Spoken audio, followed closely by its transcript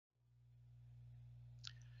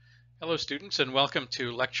Hello students, and welcome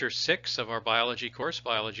to lecture 6 of our biology course,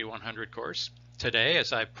 Biology 100 course. Today,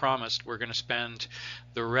 as I promised, we're going to spend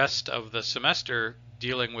the rest of the semester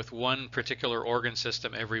dealing with one particular organ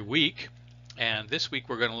system every week. And this week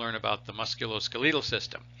we're going to learn about the musculoskeletal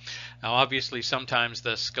system. Now obviously sometimes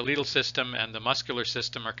the skeletal system and the muscular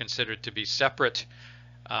system are considered to be separate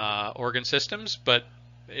organ systems, but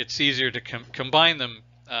it's easier to combine them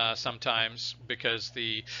sometimes because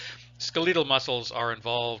the skeletal muscles are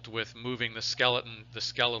involved with moving the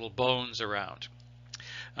skeletal bones around.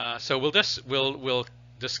 So we'll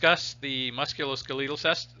discuss the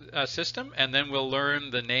musculoskeletal system, and then we'll learn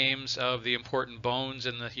the names of the important bones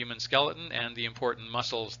in the human skeleton and the important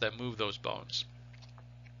muscles that move those bones.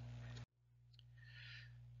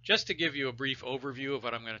 Just to give you a brief overview of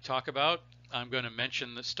what I'm going to talk about, I'm going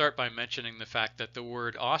to start by mentioning the fact that the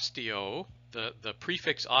word osteo, the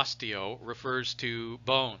prefix osteo, refers to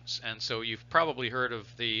bones, and so you've probably heard of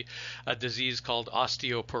a disease called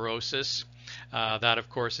osteoporosis. That of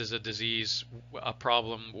course is a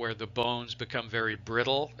problem where the bones become very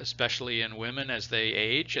brittle, especially in women as they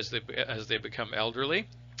age, as they become elderly.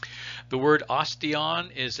 The word osteon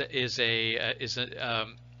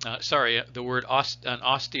the word an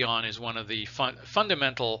osteon is one of the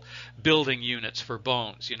fundamental building units for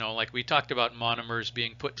bones. You know, like we talked about monomers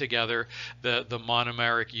being put together, the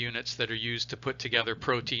monomeric units that are used to put together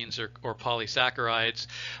proteins or polysaccharides.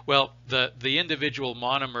 Well, the individual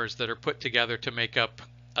monomers that are put together to make up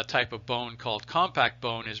a type of bone called compact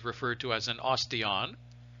bone is referred to as an osteon.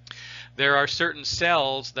 There are certain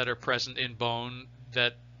cells that are present in bone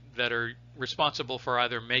that are responsible for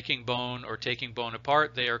either making bone or taking bone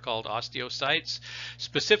apart. They are called osteocytes.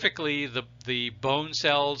 Specifically, the bone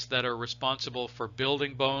cells that are responsible for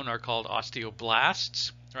building bone are called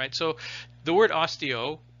osteoblasts, right? So the word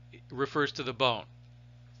osteo refers to the bone.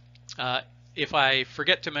 If I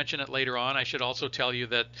forget to mention it later on, I should also tell you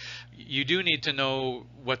that you do need to know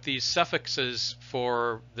what these suffixes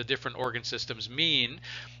for the different organ systems mean.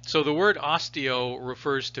 So the word osteo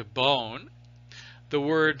refers to bone. The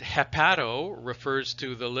word hepato refers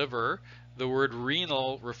to the liver. The word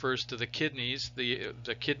renal refers to the kidneys,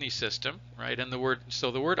 the kidney system, right? And the word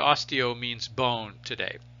osteo means bone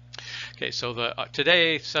today. Okay, so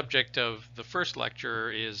today's subject of the first lecture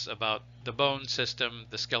is about the bone system,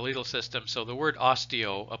 the skeletal system. So the word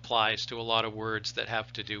osteo applies to a lot of words that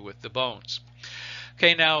have to do with the bones.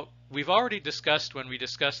 Okay, now we've already discussed, when we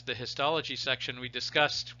discussed the histology section, we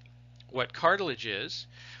discussed what cartilage is,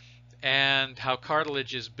 and how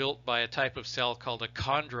cartilage is built by a type of cell called a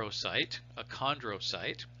chondrocyte.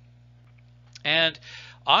 And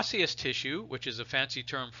osseous tissue, which is a fancy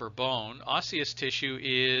term for bone, osseous tissue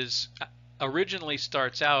originally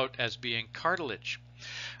starts out as being cartilage.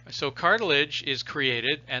 So cartilage is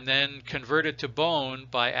created and then converted to bone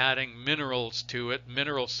by adding minerals to it,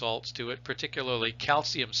 mineral salts to it, particularly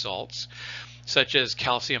calcium salts, such as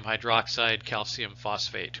calcium hydroxide, calcium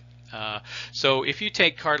phosphate. So if you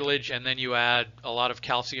take cartilage and then you add a lot of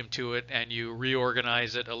calcium to it and you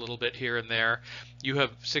reorganize it a little bit here and there, you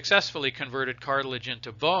have successfully converted cartilage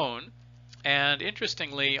into bone. And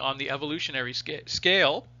interestingly, on the evolutionary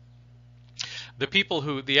scale,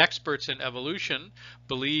 the experts in evolution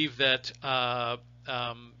believe that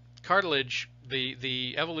cartilage,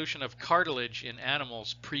 the evolution of cartilage in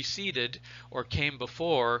animals preceded or came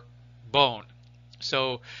before bone.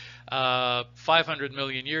 So 500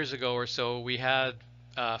 million years ago or so, we had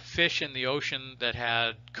fish in the ocean that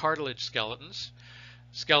had cartilage skeletons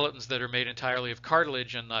that are made entirely of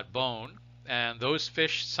cartilage and not bone. And those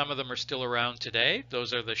fish, some of them are still around today.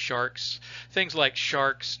 Those are the sharks. Things like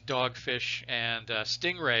sharks, dogfish, and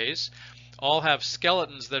stingrays all have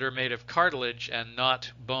skeletons that are made of cartilage and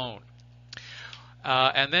not bone.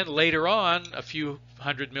 And then later on, a few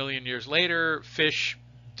 100 million years later, fish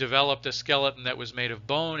developed a skeleton that was made of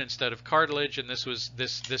bone instead of cartilage, and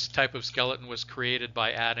this type of skeleton was created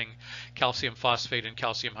by adding calcium phosphate and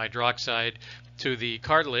calcium hydroxide to the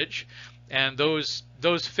cartilage. And those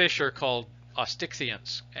fish are called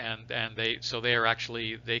osteichthyans, and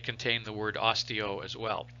they contain the word osteo as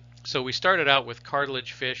well. So we started out with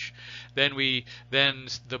cartilage fish, then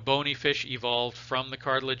the bony fish evolved from the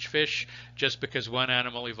cartilage fish. Just because one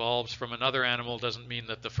animal evolves from another animal doesn't mean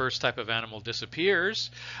that the first type of animal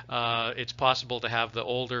disappears. It's possible to have the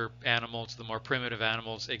older animals, the more primitive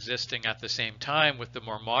animals, existing at the same time with the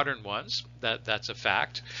more modern ones. That's a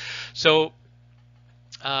fact. So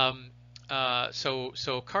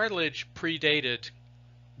cartilage predated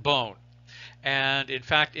bone. And in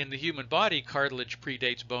fact, in the human body, cartilage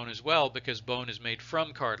predates bone as well, because bone is made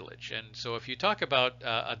from cartilage. And so if you talk about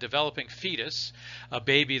a developing fetus, a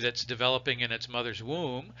baby that's developing in its mother's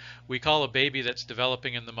womb, we call a baby that's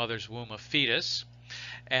developing in the mother's womb a fetus.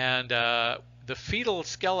 And the fetal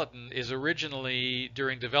skeleton is originally,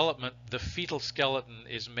 during development, the fetal skeleton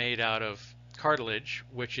is made out of cartilage,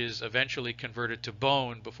 which is eventually converted to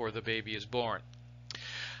bone before the baby is born.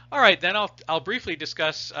 All right, then I'll briefly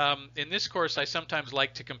discuss, in this course I sometimes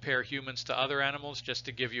like to compare humans to other animals, just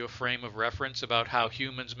to give you a frame of reference about how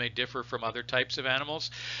humans may differ from other types of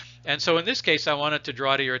animals. And so in this case I wanted to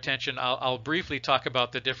draw to your attention, I'll briefly talk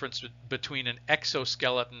about the difference between an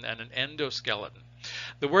exoskeleton and an endoskeleton.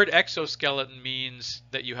 The word exoskeleton means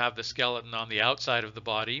that you have the skeleton on the outside of the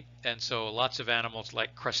body, and so lots of animals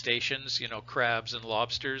like crustaceans, you know, crabs and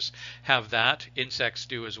lobsters have that. Insects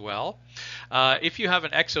do as well. If you have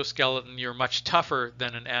an exoskeleton, you're much tougher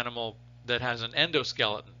than an animal that has an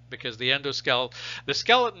endoskeleton, because the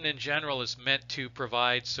skeleton in general is meant to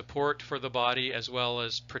provide support for the body as well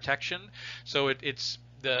as protection. So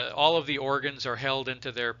all of the organs are held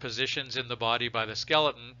into their positions in the body by the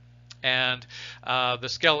skeleton. And the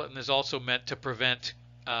skeleton is also meant to provide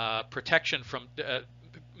protection from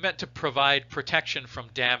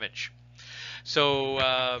damage.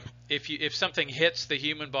 So if something hits the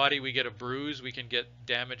human body, we get a bruise. We can get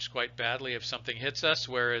damaged quite badly if something hits us,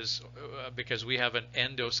 whereas because we have an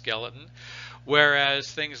endoskeleton.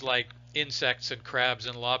 Whereas things like insects and crabs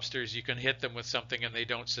and lobsters, you can hit them with something and they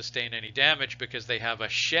don't sustain any damage because they have a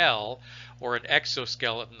shell or an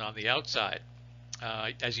exoskeleton on the outside.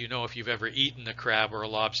 As you know, if you've ever eaten a crab or a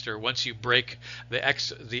lobster, once you break the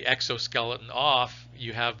exoskeleton off,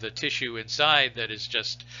 you have the tissue inside that is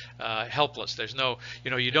just helpless. There's no,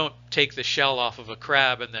 you don't take the shell off of a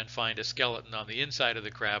crab and then find a skeleton on the inside of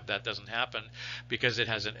the crab. That doesn't happen because it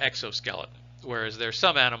has an exoskeleton. Whereas there's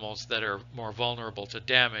some animals that are more vulnerable to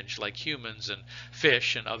damage, like humans and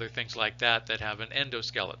fish and other things like that, that have an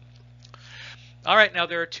endoskeleton. All right, now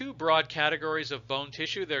there are two broad categories of bone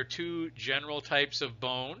tissue. There are two general types of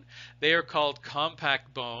bone. They are called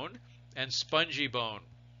compact bone and spongy bone.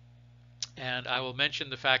 And I will mention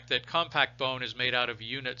the fact that compact bone is made out of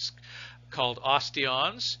units called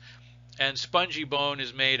osteons, and spongy bone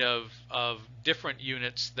is made of different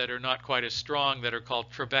units that are not quite as strong, that are called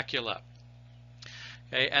trabecula.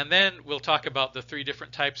 Okay, and then we'll talk about the three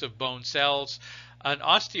different types of bone cells. An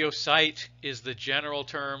osteocyte is the general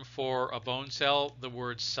term for a bone cell. The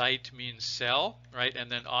word cyte means cell, right?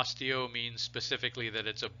 And then osteo means specifically that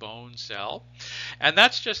it's a bone cell. And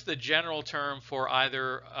that's just the general term for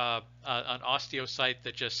either an osteocyte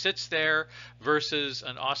that just sits there versus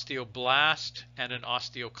an osteoblast and an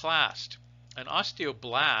osteoclast. An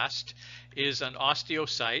osteoblast is an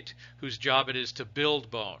osteocyte whose job it is to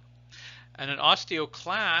build bone. And an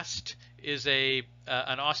osteoclast is an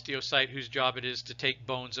osteocyte whose job it is to take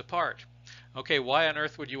bones apart. Okay, why on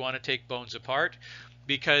earth would you want to take bones apart?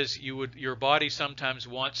 Because your body sometimes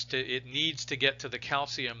needs to get to the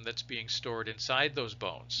calcium that's being stored inside those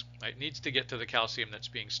bones. Right? It needs to get to the calcium that's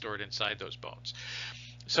being stored inside those bones.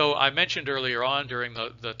 So I mentioned earlier on during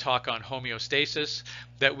the talk on homeostasis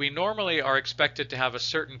that we normally are expected to have a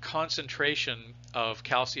certain concentration of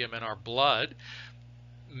calcium in our blood.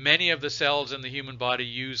 Many of the cells in the human body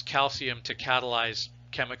use calcium to catalyze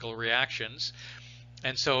chemical reactions.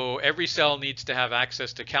 And so every cell needs to have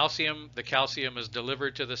access to calcium. The calcium is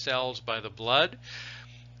delivered to the cells by the blood.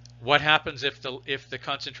 What happens if the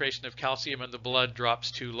concentration of calcium in the blood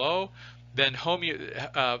drops too low? Then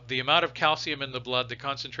the amount of calcium in the blood, the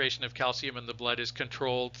concentration of calcium in the blood is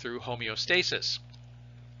controlled through homeostasis.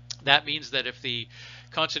 That means that if the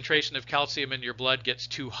concentration of calcium in your blood gets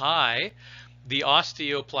too high, the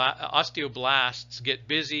osteoblasts get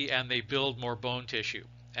busy and they build more bone tissue.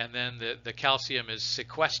 And then the calcium is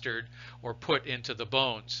sequestered or put into the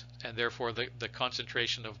bones. And therefore the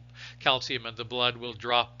concentration of calcium in the blood will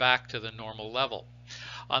drop back to the normal level.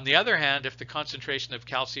 On the other hand, if the concentration of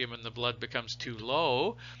calcium in the blood becomes too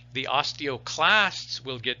low, the osteoclasts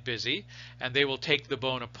will get busy and they will take the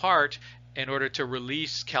bone apart in order to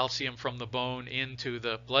release calcium from the bone into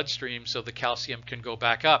the bloodstream so the calcium can go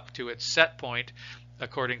back up to its set point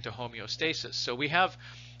according to homeostasis. So we have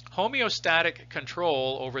homeostatic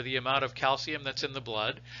control over the amount of calcium that's in the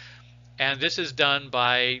blood, and this is done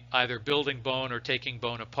by either building bone or taking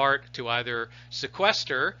bone apart to either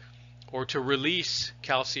sequester or to release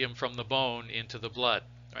calcium from the bone into the blood.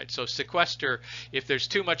 Right? So sequester, if there's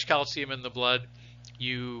too much calcium in the blood,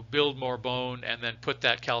 you build more bone and then put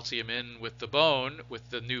that calcium in with the bone, with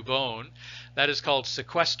the new bone. That is called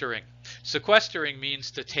sequestering. Sequestering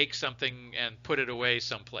means to take something and put it away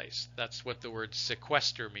someplace. That's what the word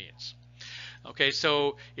sequester means. Okay,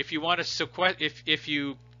 so if you want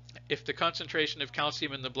to if the concentration of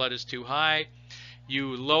calcium in the blood is too high,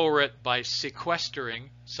 you lower it by sequestering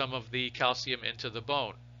some of the calcium into the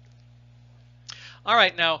bone. All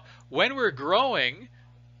right, now when we're growing,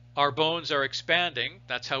 our bones are expanding.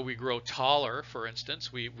 That's how we grow taller, for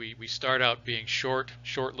instance. We start out being short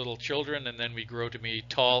little children, and then we grow to be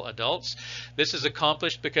tall adults. This is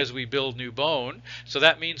accomplished because we build new bone. So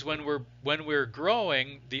that means when we're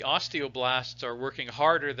growing, the osteoblasts are working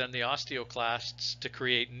harder than the osteoclasts to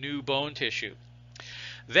create new bone tissue.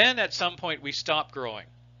 Then at some point we stop growing,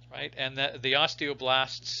 right? And the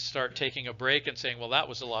osteoblasts start taking a break and saying, well, that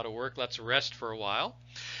was a lot of work. Let's rest for a while.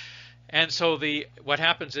 And so what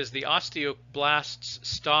happens is the osteoblasts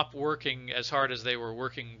stop working as hard as they were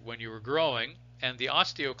working when you were growing, and the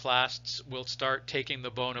osteoclasts will start taking the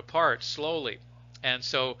bone apart slowly. And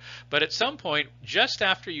so, but at some point, just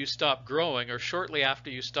after you stop growing, or shortly after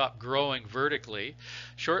you stop growing vertically,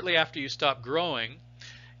 shortly after you stop growing,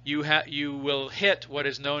 you will hit what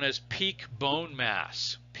is known as peak bone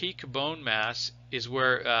mass. Peak bone mass is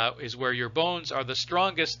where your bones are the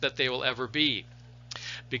strongest that they will ever be,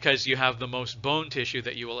 because you have the most bone tissue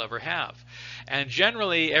that you will ever have. And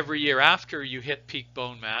generally, every year after you hit peak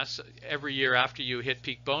bone mass,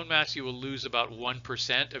 you will lose about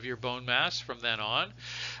 1% of your bone mass from then on.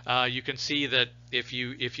 You can see that if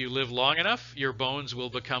you live long enough, your bones will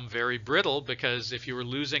become very brittle, because if you were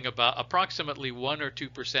losing about approximately 1 or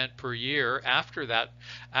 2% per year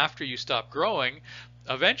after you stop growing,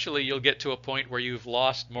 eventually you'll get to a point where you've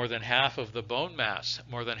lost more than half of the bone mass,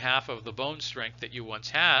 more than half of the bone strength that you once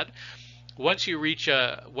had. Once you reach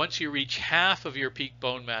half of your peak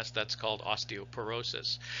bone mass, that's called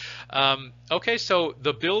osteoporosis. Okay, so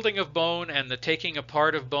the building of bone and the taking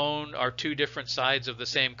apart of bone are two different sides of the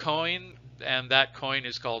same coin, and that coin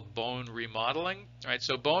is called bone remodeling. Right?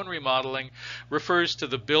 So bone remodeling refers to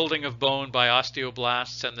the building of bone by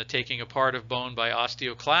osteoblasts and the taking apart of bone by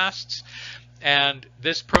osteoclasts. And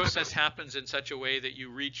this process happens in such a way that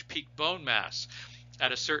you reach peak bone mass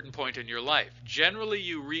at a certain point in your life. Generally,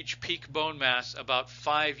 you reach peak bone mass about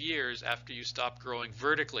 5 years after you stop growing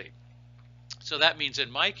vertically. So that means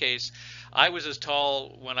in my case, I was as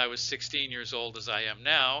tall when I was 16 years old as I am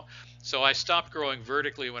now. So I stopped growing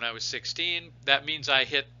vertically when I was 16. That means I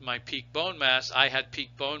hit my peak bone mass. I had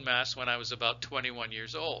peak bone mass when I was about 21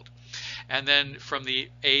 years old. And then from the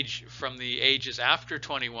ages after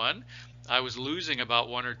 21, I was losing about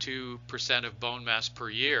 1 or 2% of bone mass per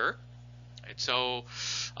year. And so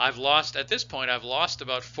at this point, I've lost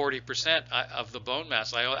about 40% of the bone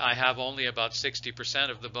mass. I have only about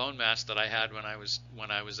 60% of the bone mass that I had when I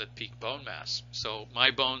was at peak bone mass. So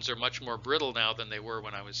my bones are much more brittle now than they were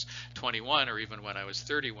when I was 21, or even when I was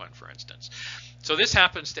 31, for instance. So this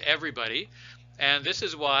happens to everybody, and this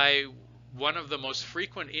is why one of the most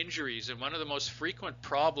frequent injuries and one of the most frequent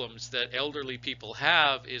problems that elderly people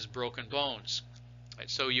have is broken bones. Right?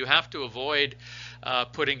 So you have to avoid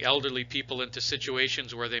putting elderly people into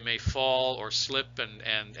situations where they may fall or slip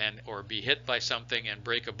or be hit by something and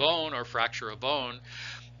break a bone or fracture a bone,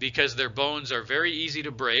 because their bones are very easy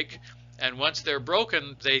to break, and once they're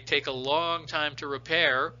broken, they take a long time to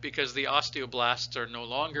repair because the osteoblasts are no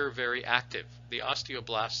longer very active. The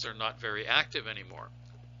osteoblasts are not very active anymore.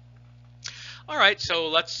 All right, so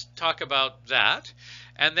let's talk about that.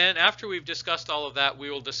 And then after we've discussed all of that, we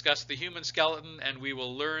will discuss the human skeleton, and we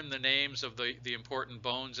will learn the names of the important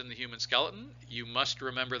bones in the human skeleton. You must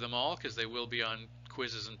remember them all because they will be on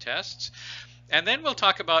quizzes and tests. And then we'll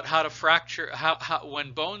talk about how to fracture,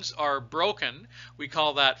 when bones are broken, we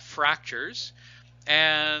call that fractures.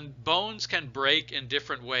 And bones can break in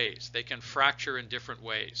different ways. They can fracture in different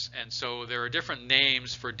ways. And so there are different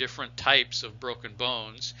names for different types of broken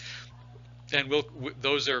bones. And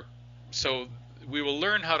we will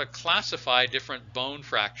learn how to classify different bone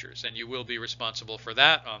fractures, and you will be responsible for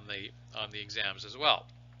that on the exams as well.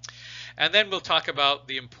 And then we'll talk about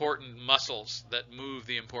the important muscles that move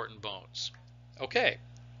the important bones. Okay.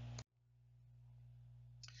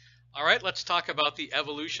 All right, let's talk about the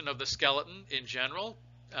evolution of the skeleton in general.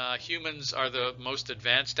 Humans are the most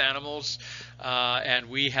advanced animals, and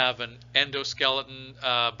we have an endoskeleton,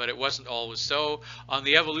 but it wasn't always so. On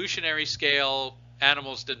the evolutionary scale,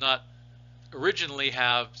 animals did not originally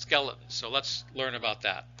have skeletons, so let's learn about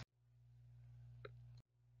that.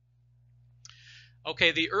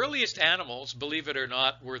 Okay, the earliest animals, believe it or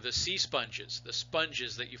not, were the sea sponges, the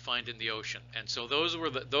sponges that you find in the ocean. And so those were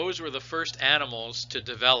the first animals to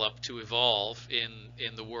develop, to evolve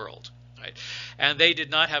in the world. Right? And they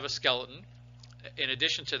did not have a skeleton. in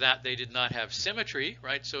addition to that, they did not have symmetry,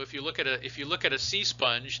 right? So if you look at a sea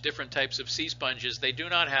sponge, different types of sea sponges, they do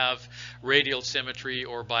not have radial symmetry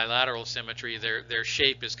or bilateral symmetry. Their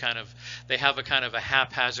shape is they have a kind of a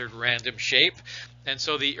haphazard random shape. And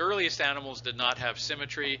so the earliest animals did not have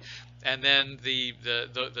symmetry, and then the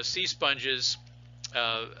sea sponges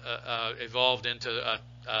evolved into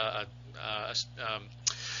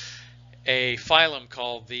a phylum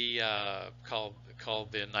called the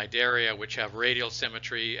Cnidaria, which have radial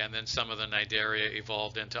symmetry, and then some of the Cnidaria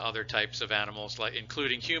evolved into other types of animals, like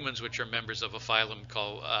including humans, which are members of a phylum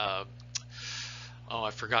called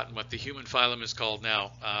I've forgotten what the human phylum is called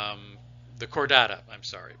now. The Chordata. I'm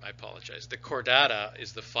sorry, I apologize. The Chordata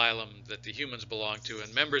is the phylum that the humans belong to,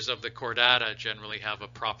 and members of the Chordata generally have a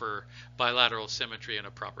proper bilateral symmetry and a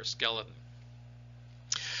proper skeleton.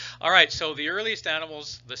 All right, so the earliest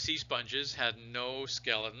animals, the sea sponges, had no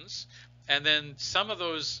skeletons, and then some of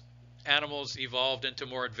those animals evolved into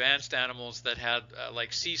more advanced animals that had,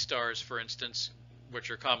 like sea stars, for instance, which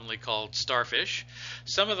are commonly called starfish.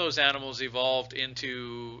 Some of those animals evolved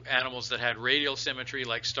into animals that had radial symmetry,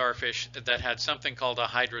 like starfish, that had something called a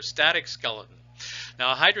hydrostatic skeleton.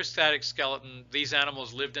 Now, a hydrostatic skeleton, these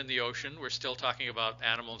animals lived in the ocean. We're still talking about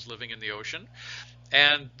animals living in the ocean,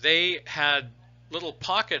 and they had little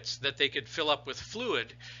pockets that they could fill up with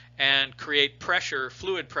fluid and create pressure,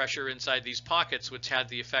 fluid pressure inside these pockets, which had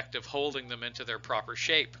the effect of holding them into their proper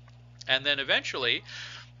shape. And then eventually,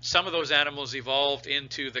 some of those animals evolved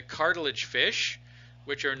into the cartilage fish,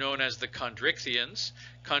 which are known as the chondrichthyans.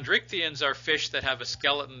 Chondrichthyans are fish that have a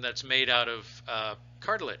skeleton that's made out of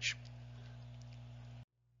cartilage.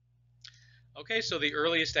 Okay, so the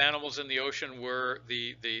earliest animals in the ocean were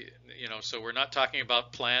so we're not talking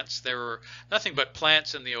about plants. There were nothing but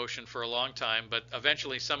plants in the ocean for a long time, but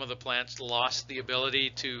eventually some of the plants lost the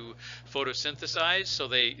ability to photosynthesize, so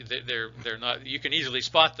they're not, you can easily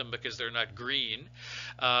spot them because they're not green.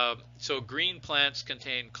 So green plants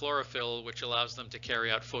contain chlorophyll, which allows them to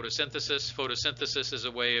carry out photosynthesis. Photosynthesis is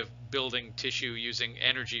a way of building tissue using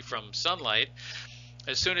energy from sunlight.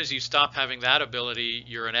 As soon as you stop having that ability,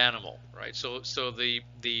 you're an animal, right? So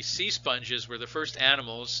the sea sponges were the first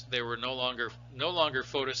animals. They were no longer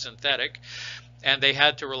photosynthetic, and they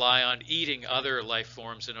had to rely on eating other life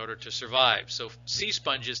forms in order to survive. So sea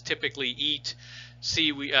sponges typically eat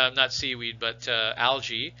seaweed, not seaweed, but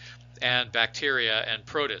algae and bacteria and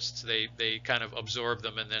protists. They kind of absorb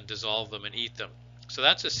them and then dissolve them and eat them. So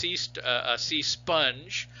that's a sea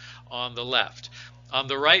sponge on the left. On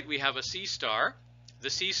the right, we have a sea star. The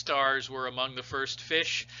sea stars were among the first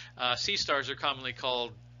fish. Sea stars are commonly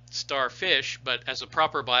called starfish, but as a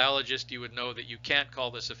proper biologist, you would know that you can't call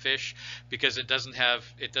this a fish because it doesn't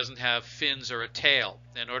have fins or a tail.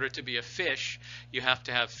 In order to be a fish, you have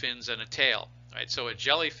to have fins and a tail. Right? So a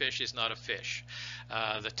jellyfish is not a fish.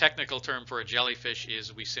 The technical term for a jellyfish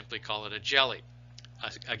is, we simply call it a jelly.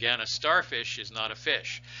 Again, a starfish is not a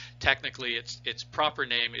fish. Technically, its proper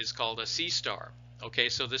name is called a sea star. Okay,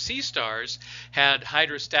 so the sea stars had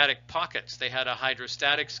hydrostatic pockets. They had a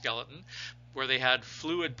hydrostatic skeleton where they had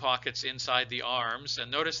fluid pockets inside the arms.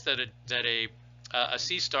 And notice that a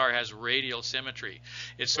sea star has radial symmetry.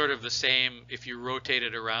 It's sort of the same if you rotate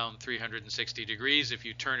it around 360 degrees. If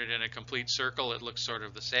you turn it in a complete circle, it looks sort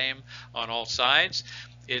of the same on all sides.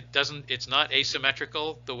 It's not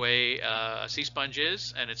asymmetrical the way a sea sponge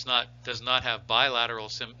is, and does not have bilateral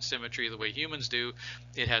symmetry the way humans do.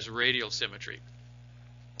 It has radial symmetry.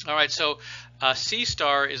 All right, so a sea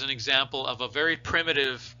star is an example of a very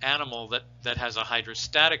primitive animal that has a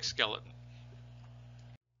hydrostatic skeleton.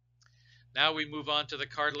 Now we move on to the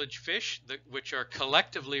cartilage fish, which are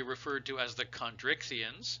collectively referred to as the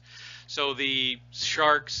chondrichthyans. So the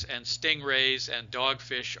sharks and stingrays and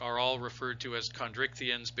dogfish are all referred to as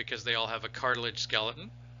chondrichthyans because they all have a cartilage skeleton.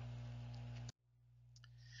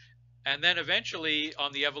 And then eventually,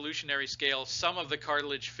 on the evolutionary scale, some of the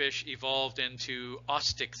cartilage fish evolved into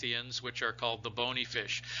osteichthyans, which are called the bony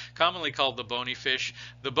fish. Commonly called the bony fish.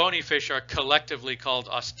 The bony fish are collectively called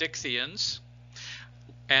osteichthyans.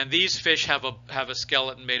 And these fish have a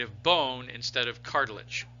skeleton made of bone instead of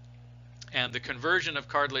cartilage. And the conversion of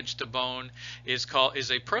cartilage to bone is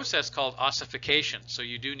a process called ossification. So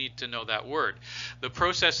you do need to know that word. The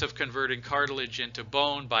process of converting cartilage into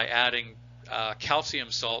bone by adding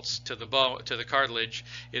calcium salts to the cartilage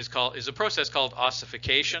is a process called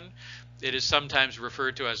ossification. It is sometimes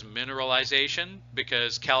referred to as mineralization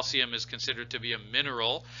because calcium is considered to be a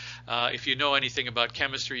mineral. If you know anything about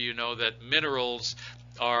chemistry, you know that minerals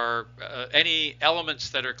are any elements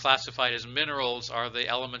that are classified as minerals are the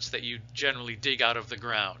elements that you generally dig out of the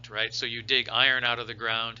ground, right? So you dig iron out of the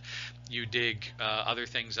ground, you dig other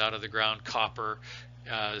things out of the ground, copper,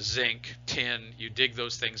 zinc, tin. You dig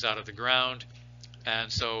those things out of the ground,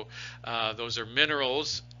 and so those are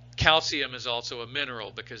minerals. Calcium is also a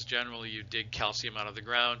mineral because generally you dig calcium out of the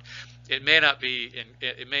ground. It may not be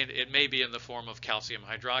it may be in the form of calcium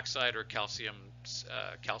hydroxide or calcium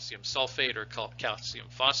sulfate or calcium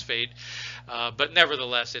phosphate, but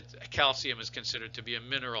nevertheless calcium is considered to be a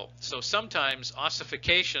mineral. So sometimes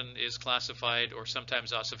ossification is classified, or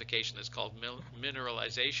sometimes ossification is called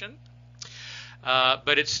mineralization,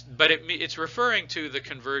 but it's referring to the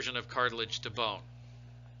conversion of cartilage to bone.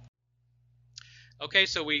 Okay,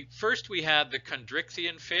 so we had the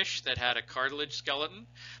chondrichthyan fish that had a cartilage skeleton,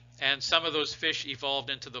 and some of those fish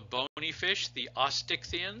evolved into the bony fish, the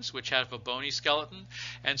osteichthyans, which have a bony skeleton.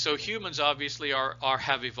 And so humans obviously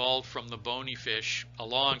have evolved from the bony fish a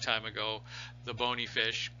long time ago, the bony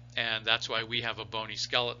fish, and that's why we have a bony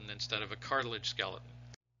skeleton instead of a cartilage skeleton.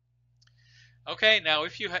 Okay, now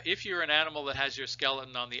if you're an animal that has your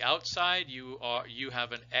skeleton on the outside, you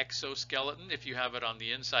have an exoskeleton. If you have it on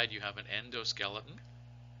the inside, you have an endoskeleton.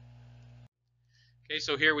 Okay,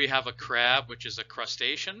 so here we have a crab, which is a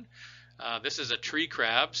crustacean. This is a tree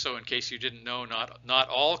crab, so in case you didn't know, not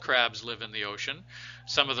all crabs live in the ocean.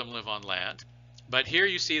 Some of them live on land. But here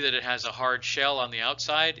you see that it has a hard shell on the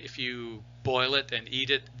outside. If you boil it and eat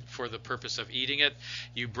it for the purpose of eating it,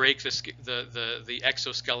 you break the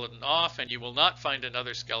exoskeleton off, and you will not find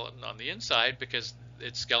another skeleton on the inside because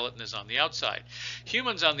its skeleton is on the outside.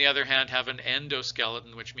 Humans, on the other hand, have an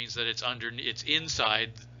endoskeleton, which means that it's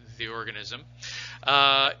inside the organism.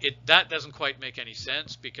 That doesn't quite make any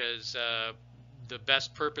sense because the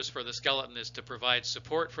best purpose for the skeleton is to provide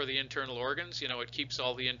support for the internal organs. You know, it keeps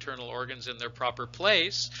all the internal organs in their proper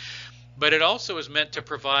place, but it also is meant to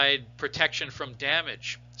provide protection from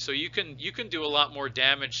damage. So you can do a lot more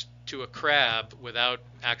damage to a crab without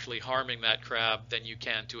actually harming that crab than you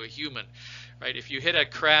can to a human, right? If you hit a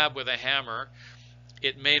crab with a hammer,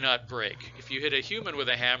 it may not break. If you hit a human with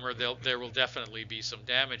a hammer, there will definitely be some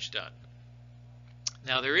damage done.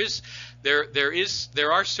 Now there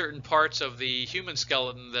are certain parts of the human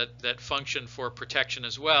skeleton that function for protection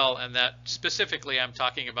as well, and that specifically I'm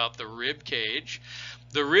talking about the rib cage.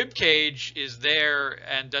 The rib cage is there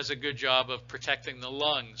and does a good job of protecting the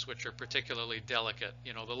lungs, which are particularly delicate.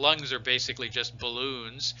 You know, the lungs are basically just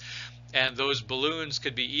balloons, and those balloons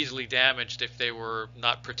could be easily damaged if they were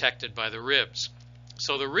not protected by the ribs.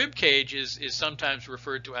 So the rib cage is sometimes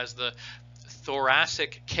referred to as the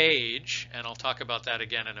thoracic cage, and I'll talk about that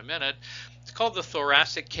again in a minute. It's called the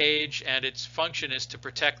thoracic cage, and its function is to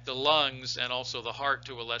protect the lungs and also the heart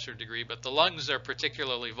to a lesser degree, but the lungs are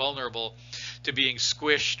particularly vulnerable to being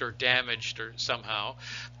squished or damaged or somehow.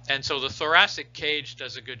 And so the thoracic cage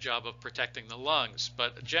does a good job of protecting the lungs,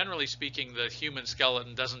 but generally speaking, the human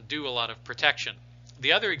skeleton doesn't do a lot of protection.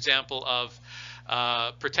 The other example of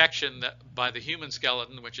protection by the human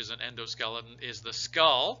skeleton, which is an endoskeleton, is the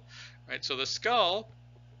skull. Right, so the skull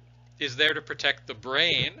is there to protect the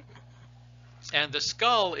brain, and the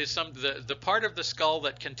skull is the part of the skull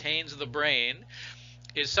that contains the brain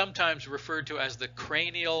is sometimes referred to as the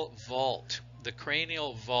cranial vault. The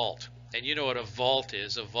cranial vault. And you know what a vault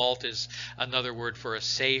is. A vault is another word for a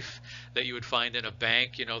safe that you would find in a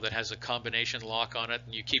bank, you know, that has a combination lock on it,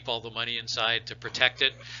 and you keep all the money inside to protect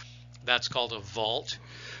it. That's called a vault.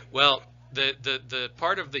 Well, the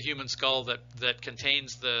part of the human skull that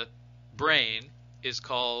contains the brain is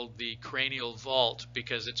called the cranial vault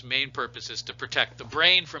because its main purpose is to protect the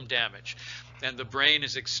brain from damage, and the brain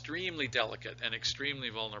is extremely delicate and extremely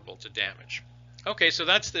vulnerable to damage. Okay, so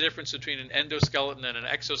that's the difference between an endoskeleton and an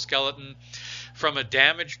exoskeleton. From a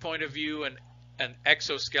damage point of view, an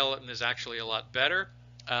exoskeleton is actually a lot better,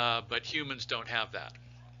 but humans don't have that.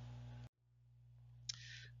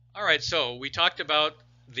 All right, so we talked about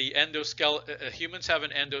the endoskeleton. Humans have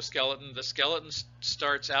an endoskeleton. The skeleton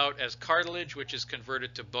starts out as cartilage, which is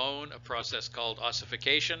converted to bone, a process called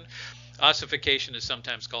ossification. Ossification is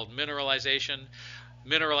sometimes called mineralization.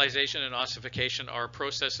 Mineralization and ossification are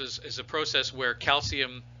is a process where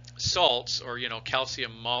calcium salts, or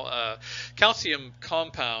calcium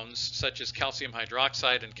compounds such as calcium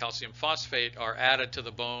hydroxide and calcium phosphate are added to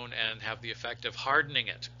the bone and have the effect of hardening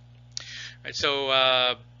it. Right,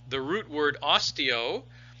 so the root word osteo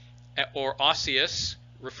or osseous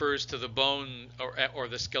refers to the bone or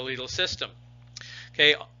the skeletal system.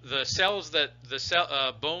 Okay, the cells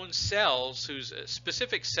bone cells, whose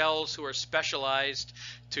specific cells who are specialized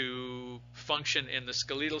to function in the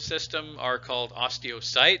skeletal system are called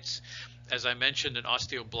osteocytes, As I mentioned, an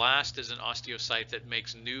osteoblast is an osteocyte that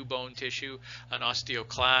makes new bone tissue. An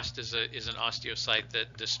osteoclast is an osteocyte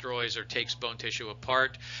that destroys or takes bone tissue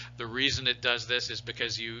apart. The reason it does this is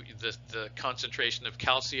because the concentration of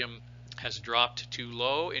calcium has dropped too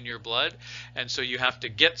low in your blood, and so you have to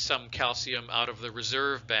get some calcium out of the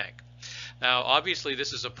reserve bank. Now, obviously,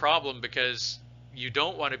 this is a problem because you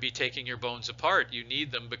don't want to be taking your bones apart. You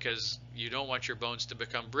need them because you don't want your bones to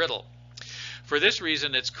become brittle. For this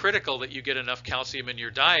reason, it's critical that you get enough calcium in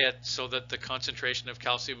your diet so that the concentration of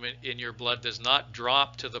calcium in your blood does not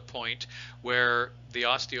drop to the point where the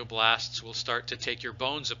osteoblasts will start to take your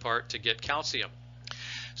bones apart to get calcium.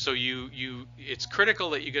 So it's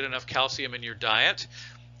critical that you get enough calcium in your diet.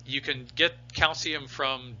 You can get calcium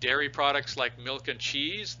from dairy products like milk and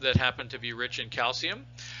cheese that happen to be rich in calcium.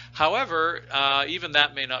 However, even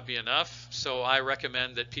that may not be enough, so I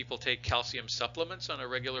recommend that people take calcium supplements on a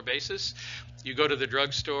regular basis. You go to the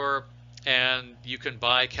drugstore and you can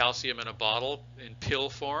buy calcium in a bottle in pill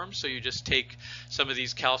form, so you just take some of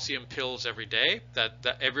these calcium pills every day.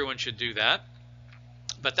 That everyone should do that.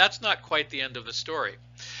 But that's not quite the end of the story.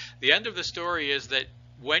 The end of the story is that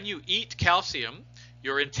when you eat calcium,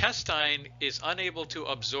 your intestine is unable to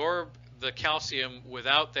absorb the calcium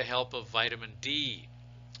without the help of vitamin D.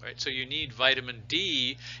 Right? So you need vitamin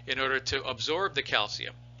D in order to absorb the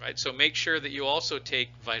calcium. Right? So make sure that you also take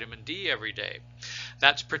vitamin D every day.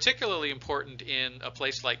 That's particularly important in a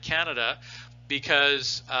place like Canada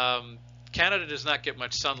because Canada does not get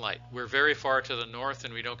much sunlight. We're very far to the north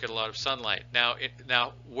and we don't get a lot of sunlight.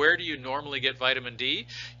 Now, where do you normally get vitamin D?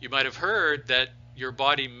 You might have heard that your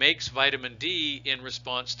body makes vitamin D in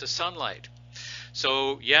response to sunlight.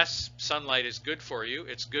 So yes, sunlight is good for you.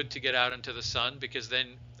 It's good to get out into the sun because then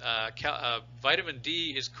vitamin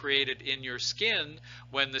D is created in your skin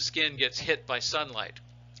when the skin gets hit by sunlight.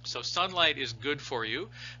 So sunlight is good for you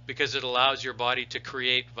because it allows your body to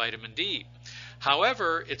create vitamin D.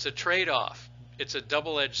 However, it's a trade-off. It's a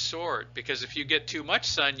double-edged sword because if you get too much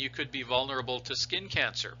sun, you could be vulnerable to skin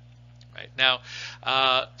cancer. Right now,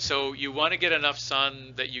 so you want to get enough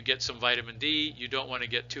sun that you get some vitamin D. You don't want to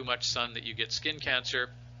get too much sun that you get skin cancer.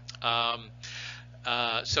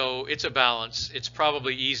 So it's a balance. It's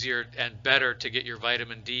probably easier and better to get your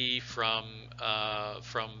vitamin D from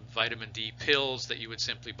vitamin D pills that you would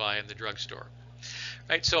simply buy in the drugstore.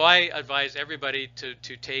 Right, so I advise everybody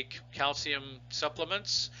to take calcium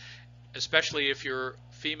supplements, especially if you're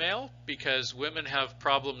female, because women have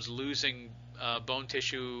problems losing bone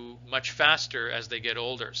tissue much faster as they get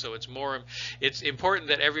older. So it's important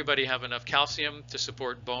that everybody have enough calcium to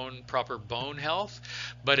support proper bone health,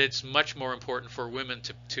 but it's much more important for women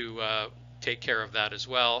to take care of that as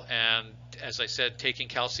well. And as I said, taking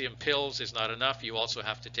calcium pills is not enough. You also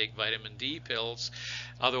have to take vitamin D pills.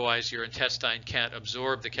 Otherwise, your intestine can't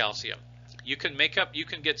absorb the calcium. You can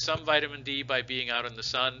get some vitamin D by being out in the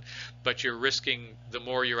sun, but you're risking, the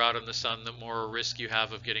more you're out in the sun, the more risk you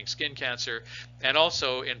have of getting skin cancer. And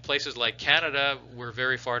also in places like Canada, we're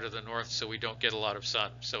very far to the north, so we don't get a lot of sun.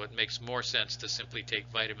 So it makes more sense to simply take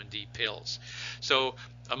vitamin D pills. So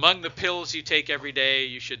among the pills you take every day,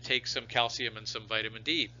 you should take some calcium and some vitamin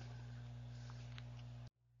D.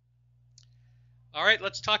 All right,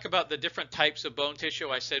 let's talk about the different types of bone tissue.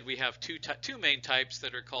 I said we have two main types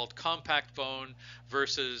that are called compact bone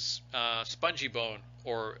versus spongy bone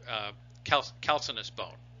or calcaneous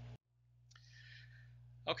bone.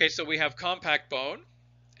 Okay, so we have compact bone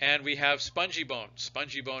and we have spongy bone.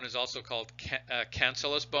 Spongy bone is also called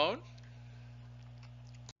cancellous bone.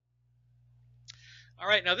 All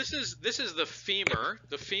right, now this is the femur.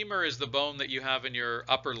 The femur is the bone that you have in your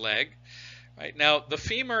upper leg. Right. Now, the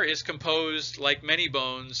femur is composed, like many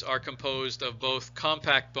bones, are composed of both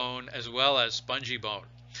compact bone as well as spongy bone.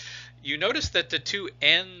 You notice that the two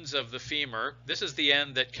ends of the femur, this is the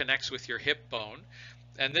end that connects with your hip bone,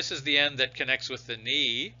 and this is the end that connects with the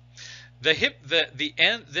knee.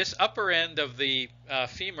 This upper end of the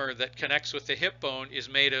femur that connects with the hip bone is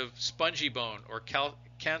made of spongy bone or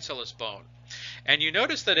cancellous bone. And you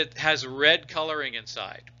notice that it has red coloring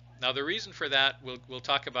inside. Now the reason for that, we'll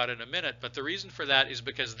talk about in a minute, but the reason for that is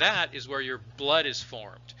because that is where your blood is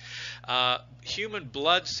formed. Human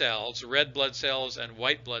blood cells, red blood cells and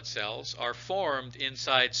white blood cells, are formed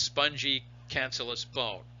inside spongy cancellous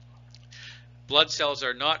bone. Blood cells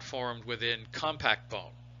are not formed within compact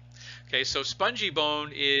bone. Okay, so spongy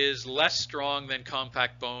bone is less strong than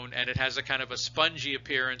compact bone, and it has a kind of a spongy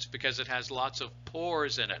appearance because it has lots of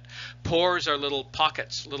pores in it. Pores are little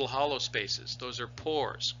pockets, little hollow spaces. Those are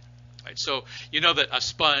pores. Right, so you know that a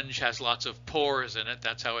sponge has lots of pores in it.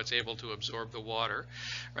 That's how it's able to absorb the water.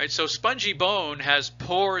 Right, so spongy bone has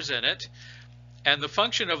pores in it, And the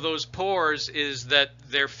function of those pores is that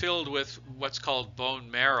they're filled with what's called bone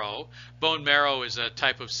marrow. Bone marrow is a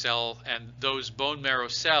type of cell, and those bone marrow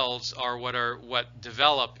cells are what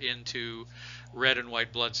develop into red and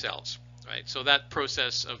white blood cells. Right? So that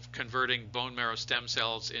process of converting bone marrow stem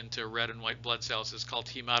cells into red and white blood cells is called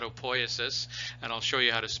hematopoiesis, and I'll show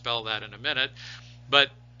you how to spell that in a minute. But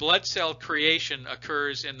blood cell creation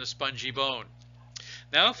occurs in the spongy bone.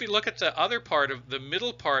 Now if we look at the other part of the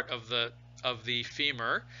middle part of the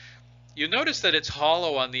femur, you notice that it's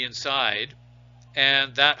hollow on the inside,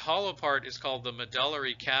 and that hollow part is called the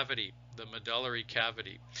medullary cavity. The medullary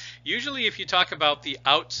cavity. Usually if you talk about the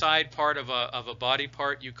outside part of a body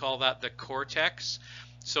part, you call that the cortex.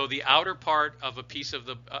 So the outer part of a piece of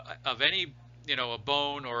any, a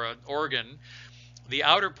bone or an organ, the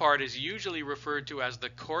outer part is usually referred to as the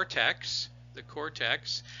cortex,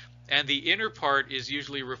 and the inner part is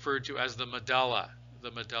usually referred to as the medulla,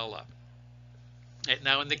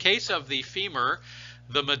 Now in the case of the femur,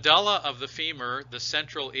 the medulla of the femur, the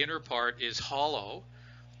central inner part, is hollow,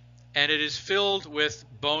 and it is filled with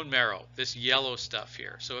bone marrow, this yellow stuff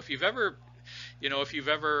here. So if you've ever,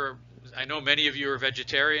 I know many of you are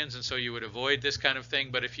vegetarians, and so you would avoid this kind of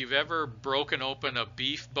thing, but if you've ever broken open a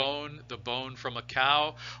beef bone, the bone from a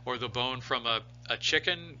cow, or the bone from a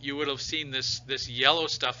chicken, you would have seen this yellow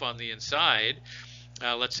stuff on the inside.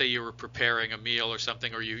 Let's say you were preparing a meal or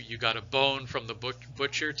something, or you got a bone from the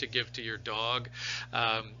butcher to give to your dog.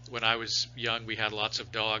 When I was young, we had lots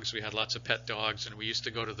of dogs. We had lots of pet dogs, and we used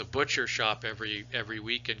to go to the butcher shop every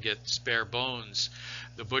week and get spare bones.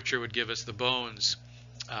 The butcher would give us the bones,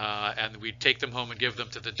 and we'd take them home and give them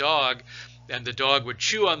to the dog, and the dog would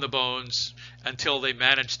chew on the bones until they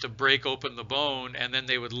managed to break open the bone, and then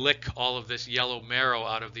they would lick all of this yellow marrow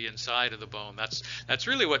out of the inside of the bone. That's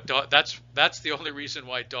really what that's the only reason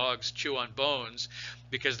why dogs chew on bones,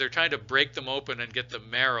 because they're trying to break them open and get the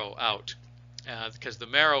marrow out. Because the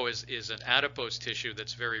marrow is an adipose tissue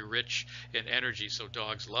that's very rich in energy, so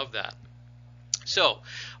dogs love that. So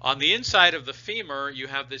on the inside of the femur, you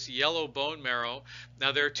have this yellow bone marrow.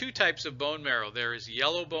 Now there are two types of bone marrow. There is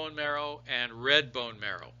yellow bone marrow and red bone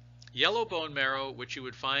marrow. Yellow bone marrow, which you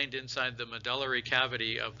would find inside the medullary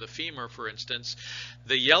cavity of the femur, for instance,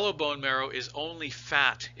 the yellow bone marrow is only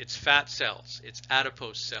fat. It's fat cells. It's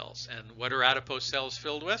adipose cells. And what are adipose cells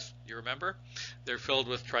filled with? You remember? They're filled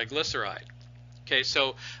with triglyceride. Okay,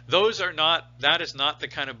 so that is not the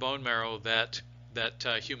kind of bone marrow that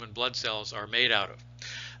human blood cells are made out of.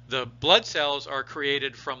 The blood cells are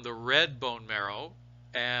created from the red bone marrow,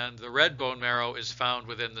 and the red bone marrow is found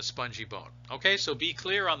within the spongy bone. Okay, so be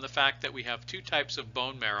clear on the fact that we have two types of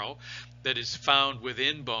bone marrow that is found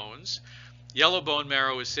within bones. Yellow bone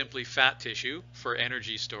marrow is simply fat tissue for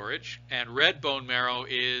energy storage, and red bone marrow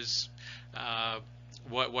is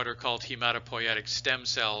what are called hematopoietic stem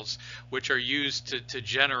cells, which are used to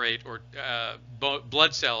generate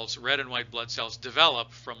blood cells. Red and white blood cells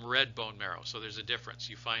develop from red bone marrow. So there's a difference.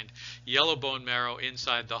 You find yellow bone marrow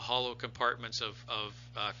inside the hollow compartments of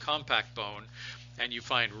compact bone, and you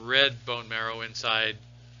find red bone marrow inside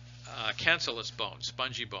cancellous bone,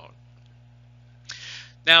 spongy bone.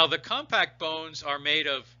 Now the compact bones are made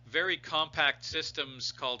of very compact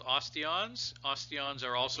systems called osteons. Osteons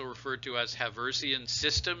are also referred to as Haversian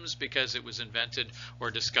systems because it was invented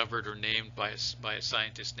or discovered or named by a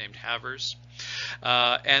scientist named Havers.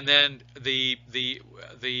 And then the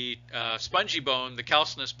spongy bone, the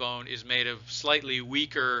calcaneus bone, is made of slightly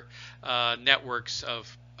weaker networks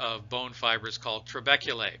of bone fibers called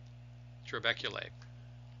trabeculae.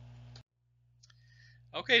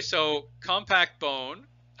 Okay, so compact bone.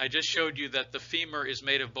 I just showed you that the femur is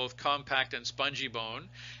made of both compact and spongy bone.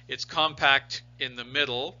 It's compact in the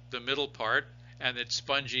middle part, and it's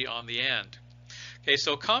spongy on the end. Okay,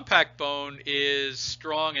 so compact bone is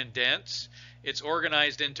strong and dense. It's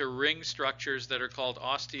organized into ring structures that are called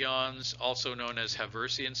osteons, also known as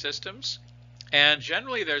Haversian systems. And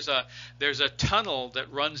generally there's a tunnel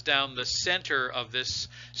that runs down the center of this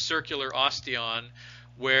circular osteon,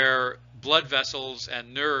 where blood vessels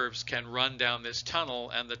and nerves can run down this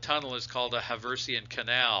tunnel, and the tunnel is called a Haversian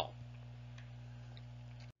canal.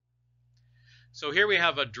 So here we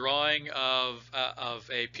have a drawing of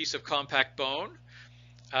a piece of compact bone.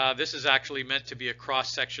 This is actually meant to be a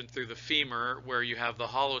cross-section through the femur, where you have the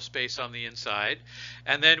hollow space on the inside.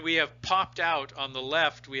 And then we have popped out, on the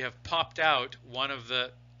left, we have popped out one of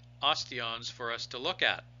the osteons for us to look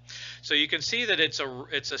at. So you can see that it's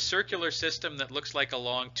a circular system that looks like a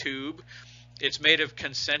long tube, It's made of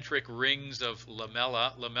concentric rings of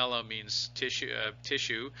lamella. Lamella means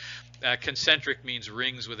tissue. Concentric means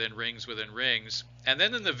rings within rings within rings. And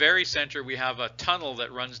then in the very center, we have a tunnel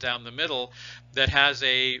that runs down the middle that has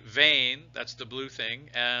a vein, that's the blue thing,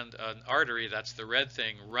 and an artery, that's the red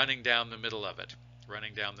thing, running down the middle of it.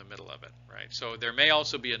 Right? So there may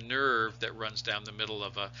also be a nerve that runs down the middle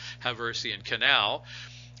of a Haversian canal.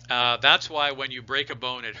 That's why when you break a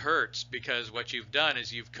bone, it hurts, because what you've done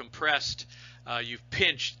is you've compressed, you've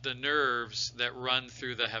pinched the nerves that run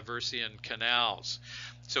through the Haversian canals.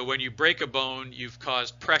 So when you break a bone, you've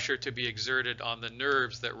caused pressure to be exerted on the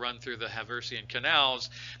nerves that run through the Haversian canals.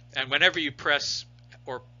 And whenever you press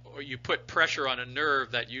or you put pressure on a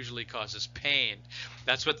nerve, that usually causes pain.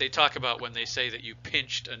 That's what they talk about when they say that you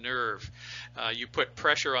pinched a nerve. You put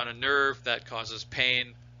pressure on a nerve, that causes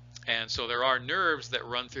pain. And so there are nerves that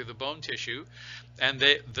run through the bone tissue, and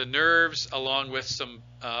the nerves, along with some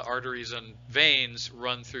arteries and veins,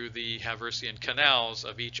 run through the Haversian canals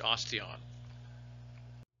of each osteon.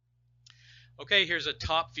 Okay, here's a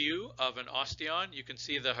top view of an osteon. You can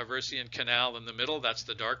see the Haversian canal in the middle, that's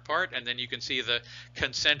the dark part, and then you can see the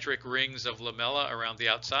concentric rings of lamella around the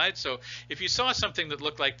outside. So if you saw something that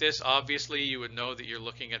looked like this, obviously you would know that you're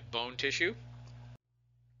looking at bone tissue.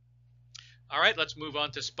 All right, let's move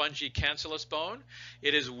on to spongy cancellous bone.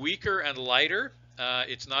 It is weaker and lighter.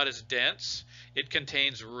 It's not as dense. It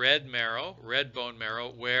contains red marrow, red bone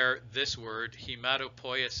marrow, where this word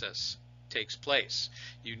hematopoiesis takes place.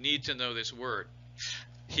 You need to know this word.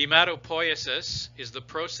 Hematopoiesis is the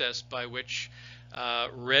process by which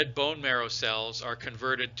red bone marrow cells are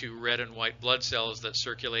converted to red and white blood cells that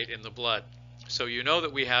circulate in the blood. So you know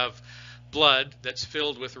that we have blood that's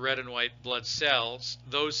filled with red and white blood cells.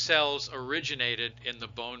 Those cells originated in the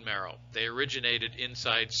bone marrow. They originated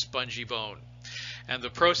inside spongy bone. And the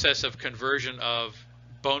process of conversion of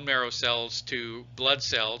bone marrow cells to blood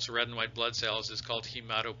cells, red and white blood cells, is called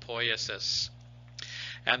hematopoiesis.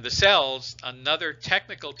 And the cells, another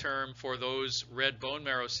technical term for those red bone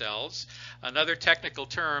marrow cells, another technical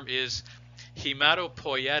term is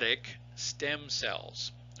hematopoietic stem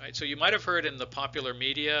cells. Right, so you might have heard in the popular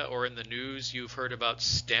media or in the news, you've heard about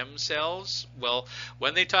stem cells. Well,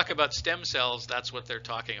 when they talk about stem cells, that's what they're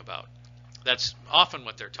talking about. That's often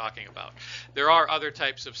what they're talking about. There are other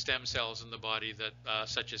types of stem cells in the body that,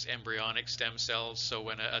 such as embryonic stem cells. So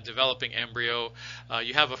when a developing embryo,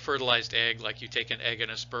 you have a fertilized egg, like you take an egg and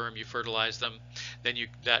a sperm, you fertilize them, then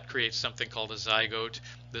that creates something called a zygote.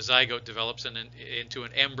 The zygote develops into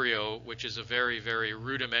an embryo, which is a very, very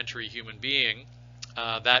rudimentary human being.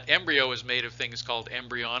 That embryo is made of things called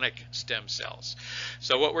embryonic stem cells.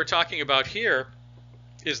 So what we're talking about here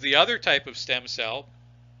is the other type of stem cell,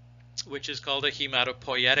 which is called a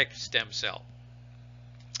hematopoietic stem cell.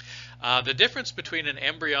 The difference between an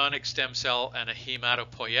embryonic stem cell and a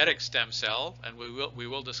hematopoietic stem cell, and we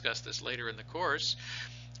will discuss this later in the course,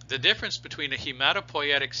 the difference between a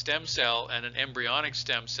hematopoietic stem cell and an embryonic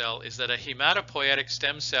stem cell is that a hematopoietic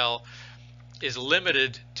stem cell is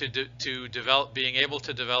limited to being able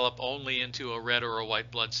to develop only into a red or a white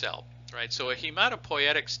blood cell. Right, so a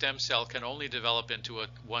hematopoietic stem cell can only develop into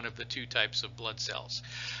one of the two types of blood cells.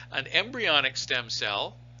 An embryonic stem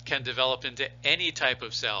cell can develop into any type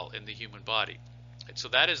of cell in the human body. Right, so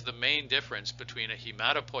that is the main difference between a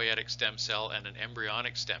hematopoietic stem cell and an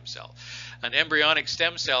embryonic stem cell. An embryonic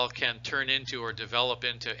stem cell can turn into or develop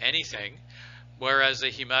into anything, whereas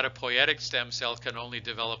a hematopoietic stem cell can only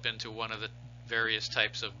develop into one of the various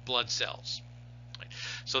types of blood cells.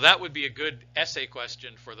 So that would be a good essay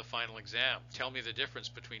question for the final exam. Tell me the difference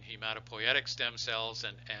between hematopoietic stem cells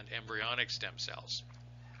and embryonic stem cells.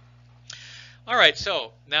 All right,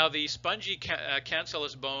 so now the spongy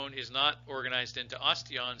cancellous bone is not organized into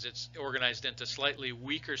osteons. It's organized into slightly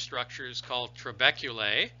weaker structures called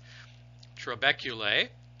trabeculae.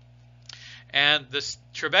 And this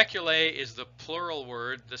trabeculae is the plural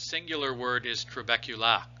word. The singular word is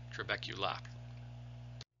trabecula.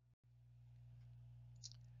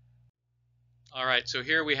 All right, so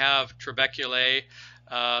here we have trabeculae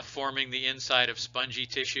forming the inside of spongy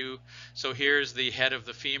tissue. So here's the head of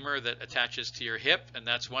the femur that attaches to your hip, and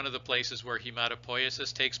that's one of the places where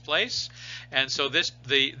hematopoiesis takes place. And so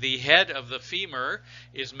the head of the femur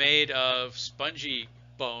is made of spongy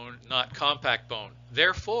bone, not compact bone.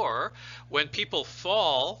 Therefore, when people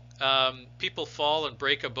fall and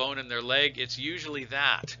break a bone in their leg, it's usually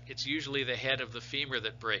the head of the femur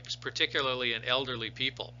that breaks, particularly in elderly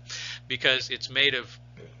people, because it's made of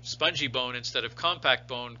spongy bone instead of compact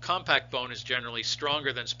bone. Compact bone is generally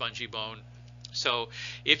stronger than spongy bone. So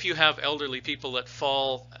if you have elderly people that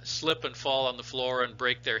slip and fall on the floor and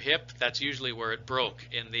break their hip, that's usually where it broke,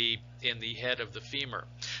 in the in the head of the femur,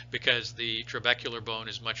 because the trabecular bone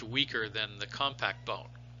is much weaker than the compact bone.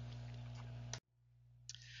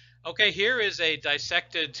 Okay, here is a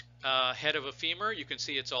dissected head of a femur. You can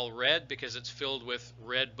see it's all red because it's filled with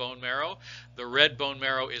red bone marrow. The red bone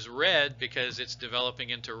marrow is red because it's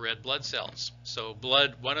developing into red blood cells. So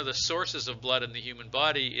blood, one of the sources of blood in the human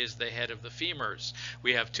body is the head of the femurs.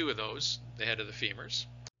 We have two of those, the head of the femurs.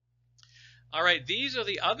 All right, these are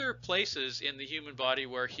the other places in the human body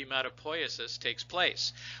where hematopoiesis takes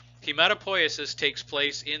place. Hematopoiesis takes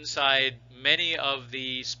place inside many of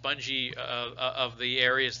the spongy of the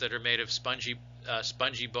areas that are made of spongy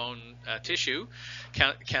bone tissue,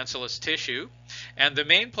 cancellous tissue, and the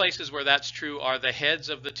main places where that's true are the heads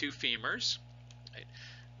of the two femurs, right?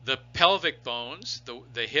 The pelvic bones,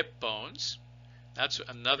 the hip bones. That's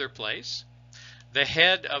another place. The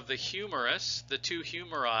head of the humerus, the two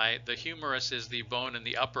humeri. The humerus is the bone in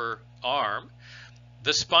the upper arm.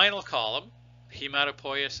 The spinal column.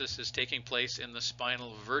 Hematopoiesis is taking place in the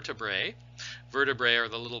spinal vertebrae. Vertebrae are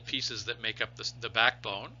the little pieces that make up the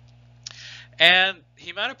backbone. And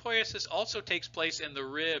hematopoiesis also takes place in the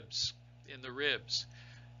ribs.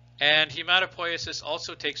 And hematopoiesis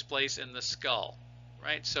also takes place in the skull.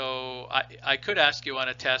 Right? So I could ask you on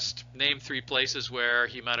a test, name 3 places where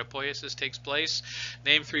hematopoiesis takes place.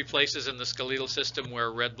 Name 3 places in the skeletal system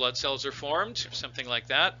where red blood cells are formed, something like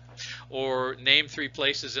that. Or name 3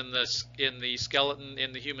 places in the skeleton,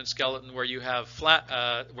 in the human skeleton, where you have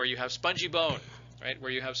spongy bone, right?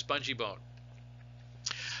 Where you have spongy bone.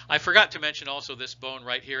 I forgot to mention also this bone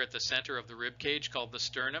right here at the center of the rib cage called the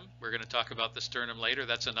sternum. We're going to talk about the sternum later.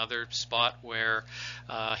 That's another spot where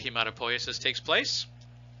hematopoiesis takes place.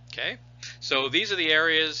 Okay, so these are the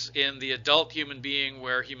areas in the adult human being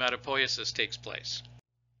where hematopoiesis takes place.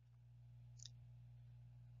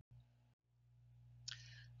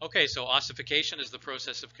 Okay, so ossification is the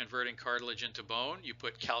process of converting cartilage into bone. You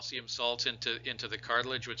put calcium salts into the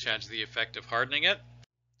cartilage, which has the effect of hardening it.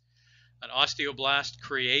 An osteoblast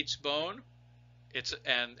creates bone,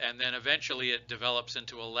 and then eventually it develops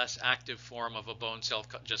into a less active form of a bone cell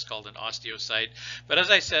just called an osteocyte. But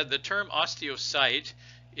as I said, the term osteocyte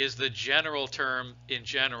is the general term in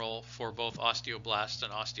general for both osteoblast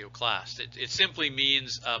and osteoclast. It simply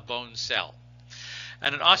means a bone cell.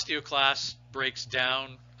 And an osteoclast breaks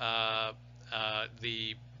down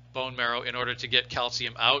the bone marrow in order to get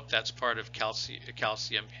calcium out. That's part of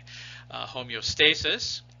calcium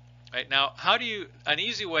homeostasis. Right, now, an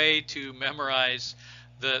easy way to memorize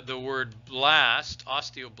the word blast,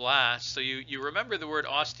 osteoblast, so you remember the word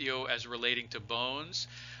osteo as relating to bones.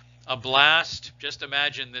 A blast, just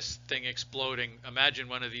imagine this thing exploding. Imagine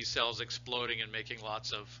one of these cells exploding and making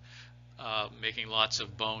lots of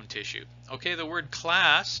bone tissue. Okay, the word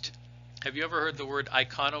clast, have you ever heard the word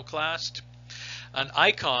iconoclast? An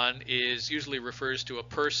icon usually refers to a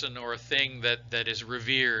person or a thing that is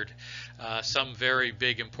revered. Some very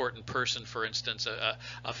big important person, for instance,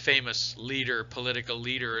 a famous leader, political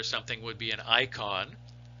leader or something would be an icon.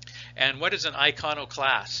 And what is an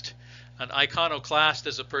iconoclast? An iconoclast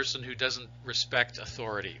is a person who doesn't respect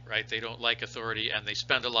authority, right? They don't like authority, and they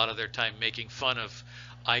spend a lot of their time making fun of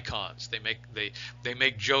icons. They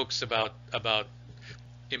make jokes about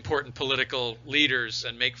important political leaders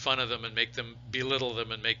and make fun of them and belittle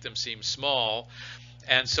them and make them seem small.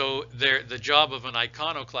 And so the job of an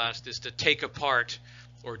iconoclast is to take apart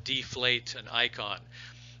or deflate an icon.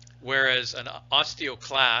 Whereas an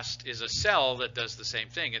osteoclast is a cell that does the same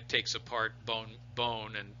thing. It takes apart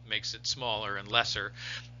bone and makes it smaller and lesser.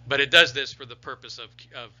 But it does this for the purpose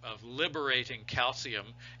of liberating calcium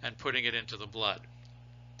and putting it into the blood.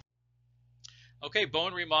 Okay,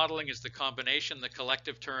 bone remodeling is the combination, the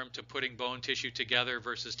collective term to putting bone tissue together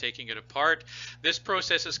versus taking it apart. This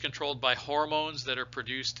process is controlled by hormones that are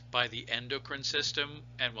produced by the endocrine system,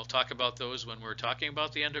 and we'll talk about those when we're talking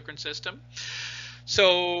about the endocrine system.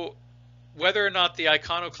 So whether or not the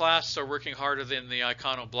iconoclasts are working harder than the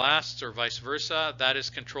iconoblasts or vice versa, that is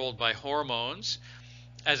controlled by hormones.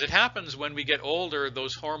 As it happens, when we get older,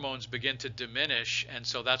 those hormones begin to diminish, and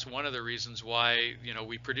so that's one of the reasons why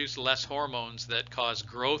we produce less hormones that cause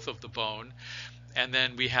growth of the bone, and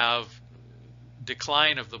then we have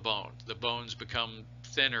decline of the bone. The bones become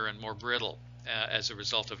thinner and more brittle as a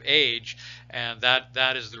result of age, and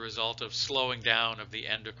that is the result of slowing down of the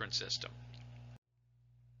endocrine system.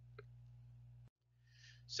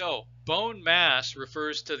 So bone mass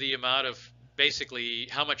refers to the amount of basically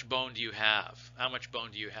how much bone do you have? How much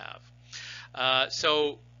bone do you have?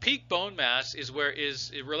 So peak bone mass is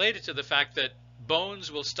related to the fact that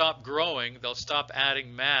bones will stop growing. They'll stop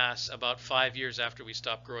adding mass about 5 years after we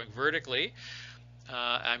stop growing vertically.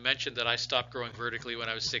 I mentioned that I stopped growing vertically when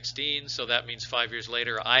I was 16, so that means 5 years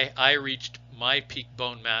later I reached my peak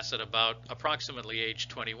bone mass at about approximately age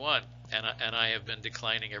 21, and I have been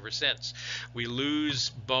declining ever since. We lose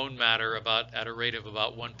bone matter at a rate of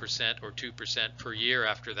about 1% or 2% per year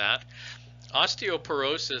after that.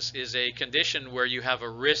 Osteoporosis is a condition where you have a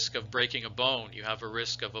risk of breaking a bone. You have a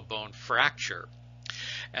risk of a bone fracture.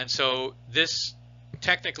 And so this,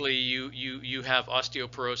 technically, you have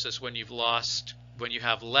osteoporosis when you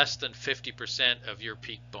have less than 50% of your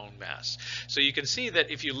peak bone mass. So you can see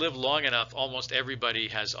that if you live long enough, almost everybody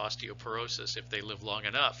has osteoporosis if they live long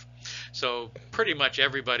enough. So pretty much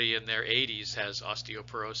everybody in their 80s has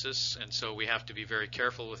osteoporosis, and so we have to be very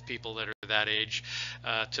careful with people that are that age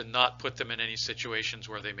to not put them in any situations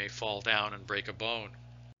where they may fall down and break a bone.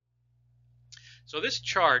 So this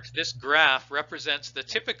chart, this graph, represents the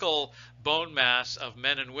typical bone mass of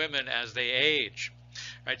men and women as they age.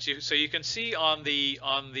 Right, so you can see on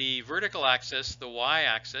the vertical axis, the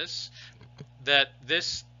y-axis, that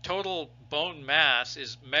this total bone mass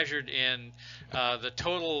is measured in the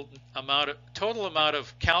total amount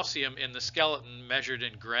of calcium in the skeleton measured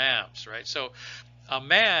in grams. Right, so a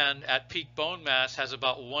man at peak bone mass has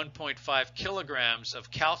about 1.5 kilograms of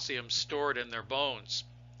calcium stored in their bones.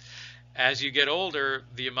 As you get older,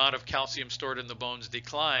 the amount of calcium stored in the bones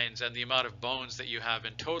declines, and the amount of bones that you have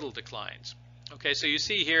in total declines. Okay, so you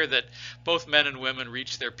see here that both men and women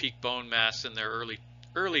reach their peak bone mass in their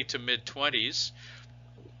early to mid 20s,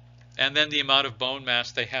 and then the amount of bone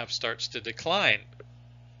mass they have starts to decline.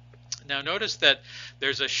 Now notice that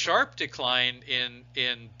there's a sharp decline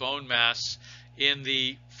in bone mass in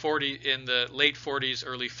the late 40s,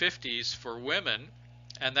 early 50s for women,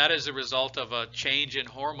 and that is a result of a change in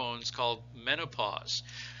hormones called menopause.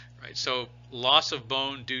 Right, so loss of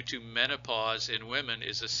bone due to menopause in women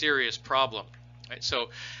is a serious problem. Right, so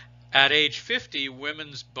at age 50,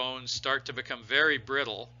 women's bones start to become very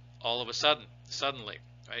brittle all of a sudden, suddenly.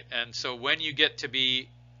 Right, and so when you get to be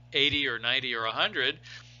 80 or 90 or 100,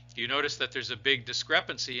 you notice that there's a big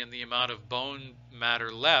discrepancy in the amount of bone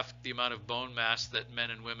matter left, the amount of bone mass that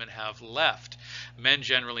men and women have left. Men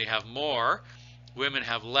generally have more, women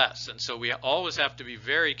have less, and so we always have to be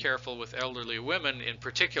very careful with elderly women in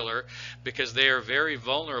particular, because they are very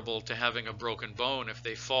vulnerable to having a broken bone if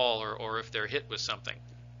they fall or if they're hit with something.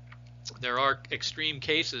 There are extreme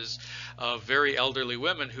cases of very elderly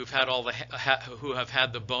women who have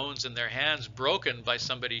had the bones in their hands broken by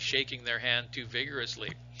somebody shaking their hand too vigorously.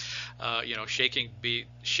 You know,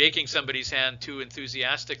 shaking somebody's hand too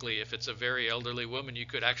enthusiastically. If it's a very elderly woman, you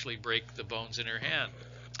could actually break the bones in her hand.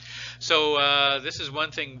 So this is one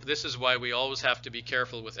thing. This is why we always have to be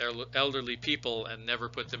careful with elderly people and never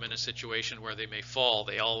put them in a situation where they may fall.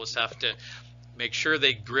 They always have to make sure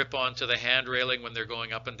they grip onto the hand railing when they're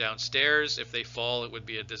going up and down stairs. If they fall, it would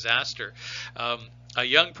be a disaster. A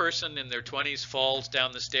young person in their 20s falls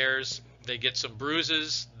down the stairs. They get some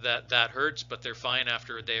bruises, that hurts, but they're fine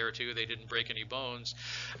after a day or two. They didn't break any bones.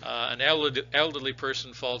 An elderly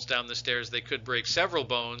person falls down the stairs. They could break several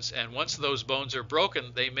bones, and once those bones are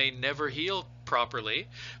broken, they may never heal properly.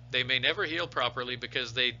 They may never heal properly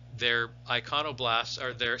because their iconoblasts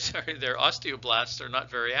or their osteoblasts are not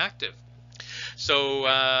very active.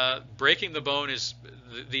 So breaking the bone is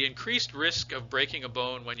the increased risk of breaking a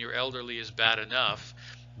bone when you're elderly is bad enough.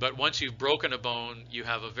 But once you've broken a bone, you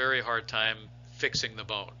have a very hard time fixing the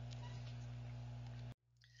bone.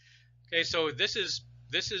 Okay, so this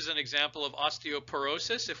is an example of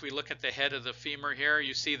osteoporosis. If we look at the head of the femur here,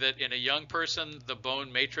 you see that in a young person, the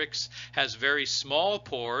bone matrix has very small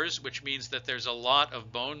pores, which means that there's a lot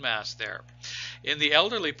of bone mass there. In the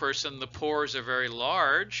elderly person, the pores are very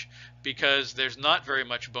large because there's not very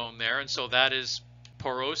much bone there, and so that is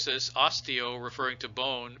porosis, osteo referring to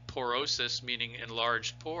bone, porosis meaning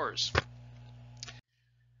enlarged pores.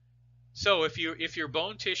 So if your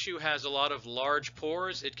bone tissue has a lot of large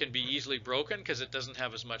pores, it can be easily broken because it doesn't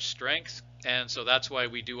have as much strength, and so that's why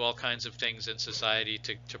we do all kinds of things in society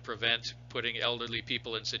to prevent putting elderly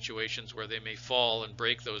people in situations where they may fall and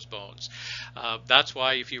break those bones. That's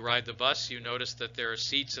why if you ride the bus, you notice that there are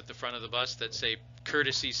seats at the front of the bus that say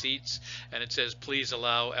courtesy seats, and it says please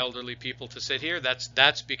allow elderly people to sit here.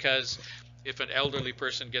 That's because if an elderly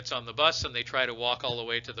person gets on the bus and they try to walk all the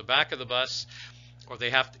way to the back of the bus, or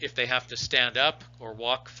if they have to stand up or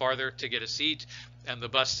walk farther to get a seat, and the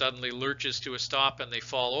bus suddenly lurches to a stop and they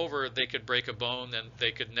fall over, they could break a bone and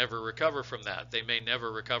they could never recover from that. They may never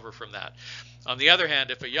recover from that. On the other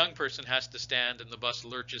hand, if a young person has to stand and the bus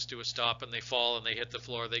lurches to a stop and they fall and they hit the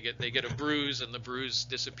floor, they get a bruise, and the bruise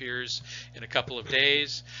disappears in a couple of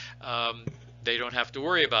days. they don't have to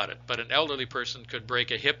worry about it. But an elderly person could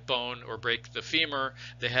break a hip bone or break the femur,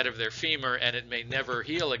 the head of their femur, and it may never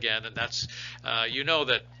heal again. And that's, you know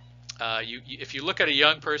that if you look at a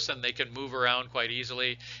young person, they can move around quite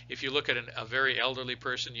easily. If you look at a very elderly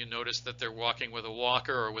person, you notice that they're walking with a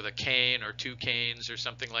walker or with a cane or two canes or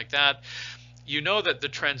something like that. You know that the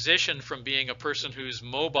transition from being a person who's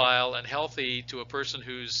mobile and healthy to a person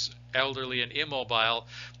who's elderly and immobile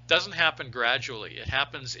doesn't happen gradually. It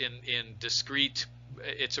happens in discrete,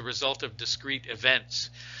 it's a result of discrete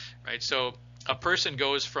events, right? So a person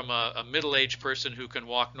goes from a middle-aged person who can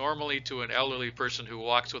walk normally to an elderly person who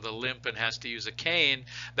walks with a limp and has to use a cane.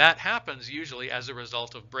 That happens usually as a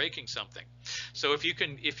result of breaking something. So if you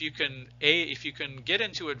can get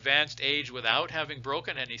into advanced age without having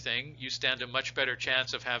broken anything, you stand a much better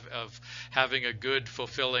chance of having a good,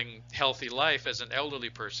 fulfilling, healthy life as an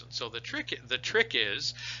elderly person. So the trick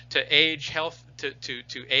is to age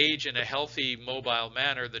age in a healthy, mobile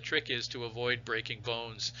manner. The trick is to avoid breaking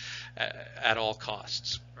bones at all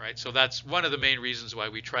costs, right? So that's one of the main reasons why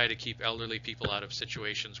we try to keep elderly people out of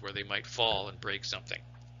situations where they might fall and break something.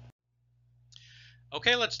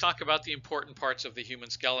 Okay, let's talk about the important parts of the human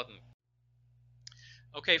skeleton.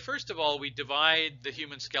 Okay, first of all, we divide the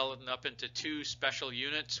human skeleton up into two special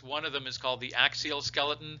units. One of them is called the axial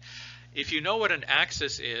skeleton. If you know what an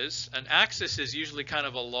axis is usually kind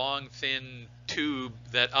of a long, thin tube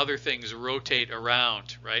that other things rotate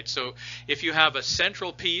around, right? So if you have a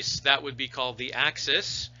central piece, that would be called the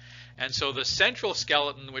axis. And so the central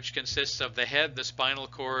skeleton, which consists of the head, the spinal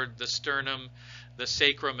cord, the sternum, the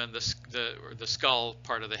sacrum, and the skull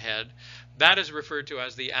part of the head, that is referred to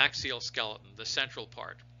as the axial skeleton, the central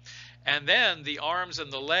part. And then the arms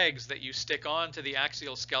and the legs that you stick onto the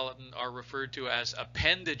axial skeleton are referred to as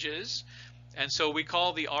appendages. And so we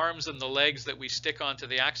call the arms and the legs that we stick onto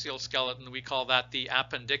the axial skeleton, we call that the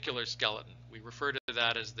appendicular skeleton. We refer to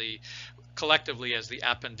that as collectively as the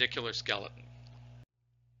appendicular skeleton.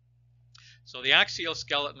 So the axial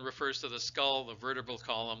skeleton refers to the skull, the vertebral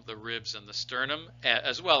column, the ribs, and the sternum,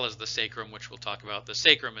 as well as the sacrum, which we'll talk about. The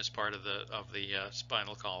sacrum is part of the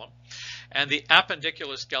spinal column. And the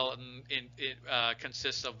appendicular skeleton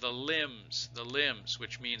consists of the limbs,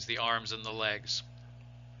 which means the arms and the legs.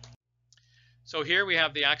 So here we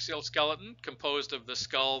have the axial skeleton composed of the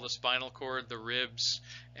skull, the spinal cord, the ribs,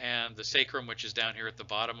 and the sacrum, which is down here at the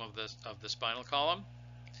bottom of the spinal column.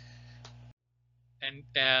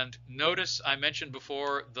 And notice I mentioned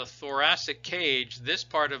before the thoracic cage. This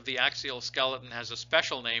part of the axial skeleton has a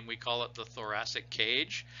special name. We call it the thoracic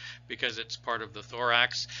cage because it's part of the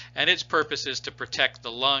thorax, and its purpose is to protect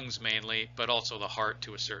the lungs mainly, but also the heart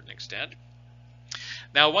to a certain extent.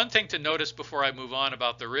 Now, one thing to notice before I move on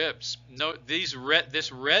about the ribs, note this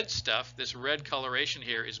red stuff, this red coloration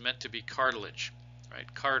here is meant to be cartilage,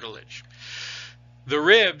 right? Cartilage. The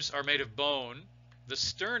ribs are made of bone. The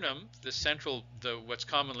sternum, what's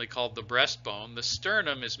commonly called the breastbone, the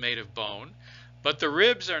sternum is made of bone, but the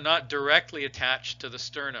ribs are not directly attached to the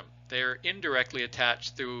sternum. They're indirectly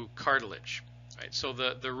attached through cartilage. Right? So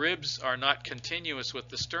the ribs are not continuous with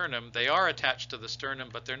the sternum. They are attached to the sternum,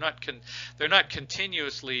 but they're not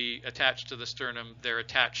continuously attached to the sternum. They're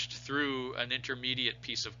attached through an intermediate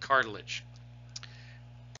piece of cartilage.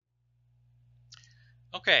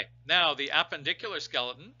 Okay, now the appendicular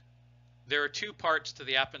skeleton. There are two parts to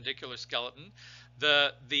the appendicular skeleton.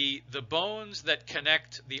 The bones that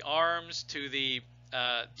connect the arms to the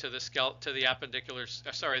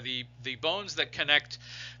bones that connect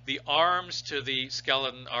the arms to the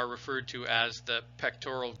skeleton are referred to as the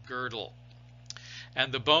pectoral girdle,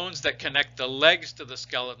 and the bones that connect the legs to the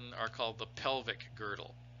skeleton are called the pelvic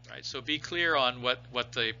girdle. Right. So be clear on what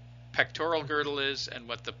the pectoral girdle is and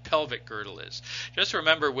what the pelvic girdle is. Just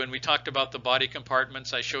remember when we talked about the body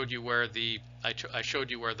compartments, I showed you where the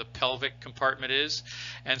pelvic compartment is,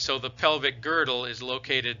 and so the pelvic girdle is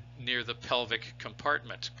located near the pelvic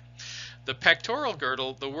compartment. The pectoral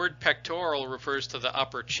girdle, the word pectoral refers to the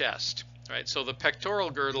upper chest, right? So the pectoral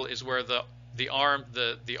girdle is where the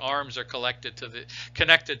arms are connected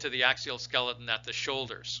to the axial skeleton at the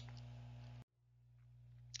shoulders.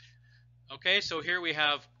 Okay, so here we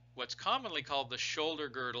have what's commonly called the shoulder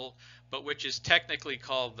girdle, but which is technically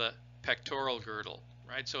called the pectoral girdle,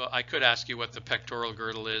 right? So I could ask you what the pectoral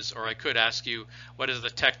girdle is, or I could ask you what is the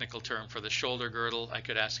technical term for the shoulder girdle. I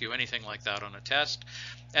could ask you anything like that on a test.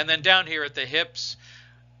 And then down here at the hips,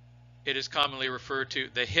 it is commonly referred to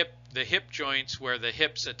the hip joints where the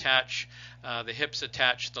hips attach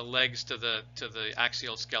the legs to the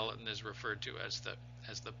axial skeleton is referred to as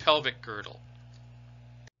the pelvic girdle.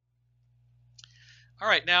 All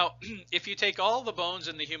right, now if you take all the bones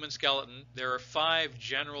in the human skeleton, there are 5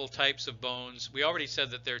 general types of bones. We already said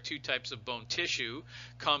that there are 2 types of bone tissue,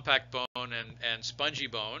 compact bone and spongy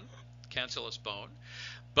bone, cancellous bone.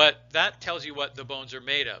 But that tells you what the bones are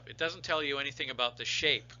made of. It doesn't tell you anything about the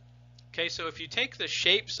shape. Okay, so if you take the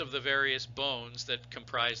shapes of the various bones that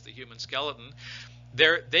comprise the human skeleton,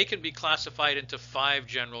 they can be classified into 5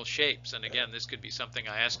 general shapes. And again, this could be something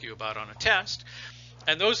I ask you about on a test.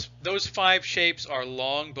 And those 5 shapes are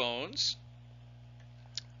long bones,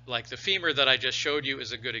 like the femur that I just showed you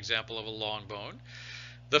is a good example of a long bone.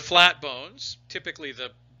 The flat bones, typically the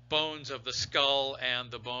bones of the skull and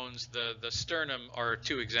the bones, the sternum are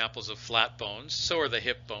 2 examples of flat bones. So are the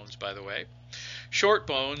hip bones, by the way. Short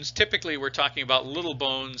bones, typically we're talking about little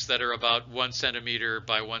bones that are about 1 centimeter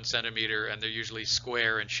by 1 centimeter, and they're usually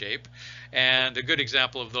square in shape. And a good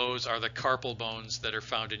example of those are the carpal bones that are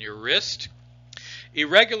found in your wrist.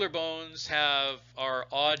 Irregular bones are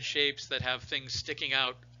odd shapes that have things sticking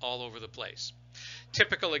out all over the place.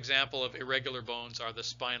 Typical example of irregular bones are the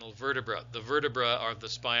spinal vertebra. The vertebra are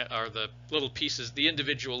the little pieces, the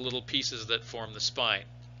individual little pieces that form the spine.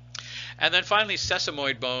 And then finally,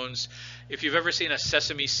 sesamoid bones. If you've ever seen a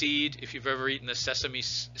sesame seed, if you've ever eaten a sesame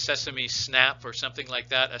snap or something like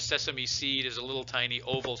that, a sesame seed is a little tiny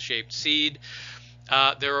oval-shaped seed.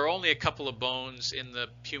 There are only a couple of bones in the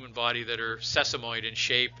human body that are sesamoid in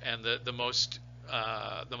shape, and the most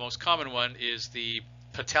common one is the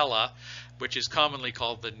patella, which is commonly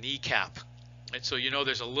called the kneecap. And so you know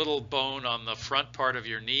there's a little bone on the front part of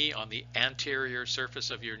your knee, on the anterior surface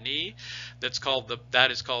of your knee, that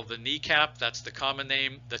is called the kneecap. That's the common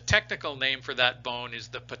name. The technical name for that bone is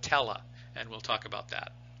the patella, and we'll talk about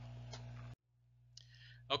that.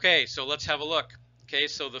 Okay, so let's have a look. Okay,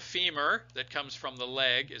 so the femur that comes from the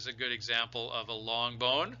leg is a good example of a long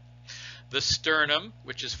bone. The sternum,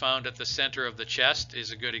 which is found at the center of the chest,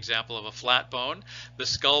 is a good example of a flat bone. The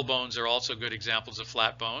skull bones are also good examples of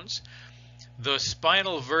flat bones. The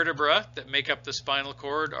spinal vertebra that make up the spinal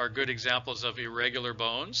cord are good examples of irregular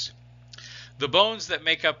bones. The bones that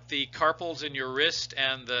make up the carpals in your wrist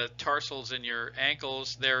and the tarsals in your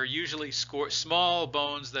ankles, they're usually small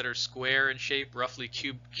bones that are square in shape, roughly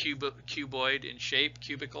cuboid in shape,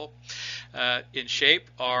 cubical in shape,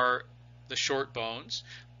 are the short bones.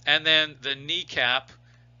 And then the kneecap,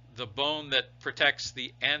 the bone that protects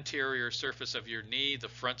the anterior surface of your knee, the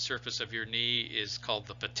front surface of your knee, is called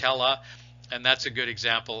the patella, and that's a good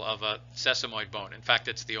example of a sesamoid bone. In fact,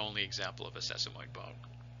 it's the only example of a sesamoid bone.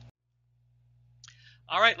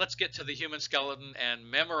 All right, let's get to the human skeleton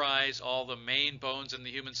and memorize all the main bones in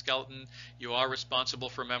the human skeleton. You are responsible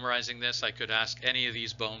for memorizing this. I could ask any of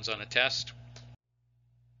these bones on a test.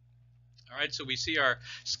 All right, so we see our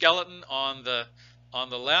skeleton on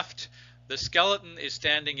the left. The skeleton is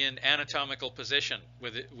standing in anatomical position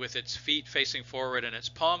with its feet facing forward and its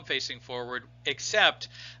palm facing forward, except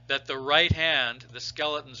that the right hand, the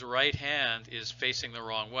skeleton's right hand, is facing the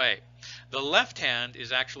wrong way. The left hand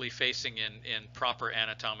is actually facing in proper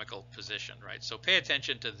anatomical position, right? So pay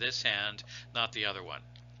attention to this hand, not the other one.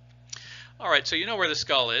 All right, so you know where the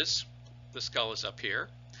skull is. The skull is up here.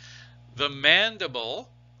 The mandible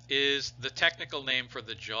is the technical name for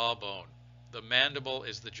the jawbone. The mandible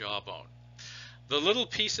is the jawbone. The little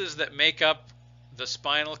pieces that make up the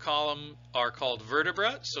spinal column are called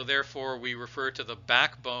vertebra, so therefore we refer to the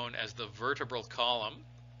backbone as the vertebral column.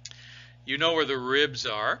 You know where the ribs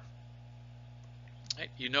are. Right?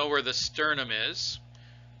 You know where the sternum is.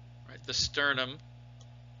 Right? The sternum,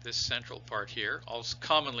 this central part here, also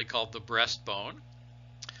commonly called the breastbone.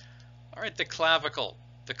 All right, the clavicle.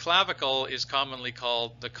 The clavicle is commonly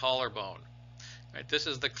called the collarbone. Right? This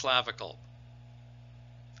is the clavicle.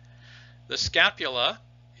 The scapula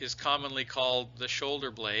is commonly called the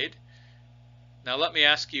shoulder blade. Now let me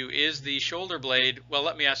ask you, is the shoulder blade, well,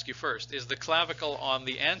 let me ask you first, is the clavicle on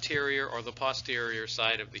the anterior or the posterior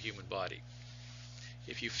side of the human body?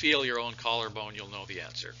 If you feel your own collarbone, you'll know the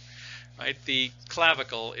answer. Right? The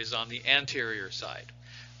clavicle is on the anterior side.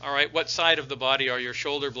 All right, what side of the body are your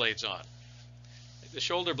shoulder blades on? The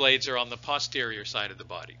shoulder blades are on the posterior side of the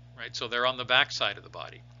body, right? So they're on the back side of the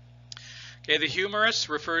body. Okay, the humerus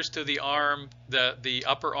refers to the arm, the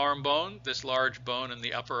upper arm bone, this large bone in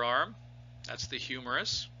the upper arm. That's the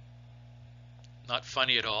humerus. Not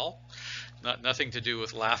funny at all. Nothing to do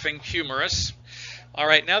with laughing. Humerus. All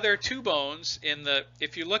right, now there are 2 bones in the,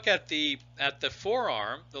 if you look at the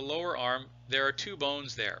forearm, the lower arm, there are 2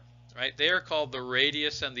 bones there, right? They are called the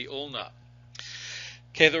radius and the ulna.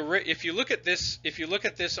 Okay, if you look at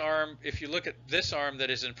this arm that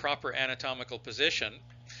is in proper anatomical position,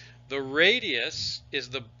 the radius is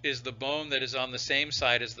the bone that is on the same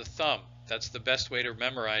side as the thumb. That's the best way to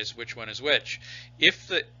memorize which one is which.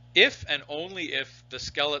 If and only if the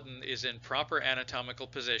skeleton is in proper anatomical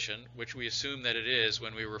position, which we assume that it is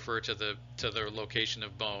when we refer to the location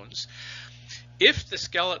of bones, if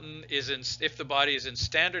the body is in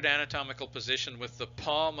standard anatomical position with the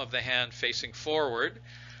palm of the hand facing forward,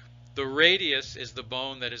 the radius is the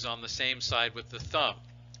bone that is on the same side with the thumb.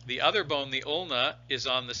 The other bone, the ulna, is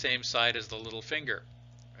on the same side as the little finger.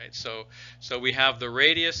 Right? So we have the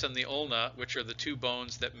radius and the ulna, which are the two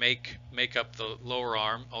bones that make up the lower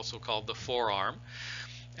arm, also called the forearm.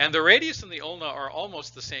 And the radius and the ulna are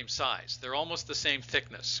almost the same size. They're almost the same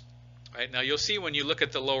thickness. Right? Now you'll see when you look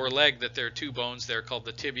at the lower leg that there are two bones there called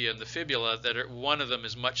the tibia and the fibula that one of them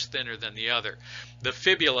is much thinner than the other. The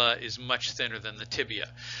fibula is much thinner than the tibia.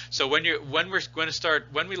 So when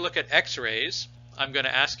we look at x-rays, I'm going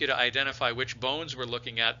to ask you to identify which bones we're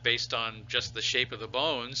looking at based on just the shape of the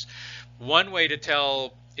bones. One way to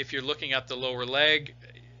tell if you're looking at the lower leg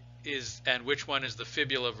and which one is the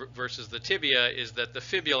fibula versus the tibia is that the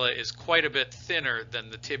fibula is quite a bit thinner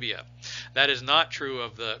than the tibia. That is not true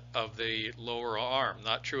of the lower arm,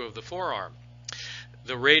 not true of the forearm.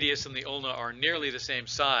 The radius and the ulna are nearly the same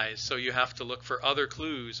size, so you have to look for other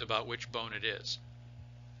clues about which bone it is.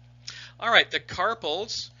 All right, the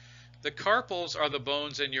carpals. The carpals are the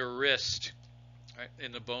bones in your wrist, right?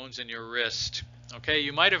 In the bones in your wrist. Okay,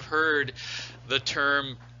 you might have heard the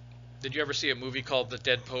term. Did you ever see a movie called The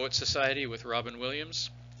Dead Poets Society with Robin Williams?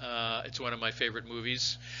 It's one of my favorite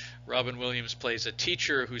movies. Robin Williams plays a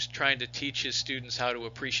teacher who's trying to teach his students how to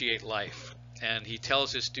appreciate life. And he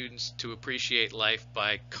tells his students to appreciate life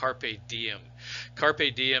by carpe diem.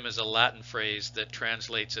 Carpe diem is a Latin phrase that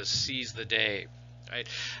translates as seize the day. Right?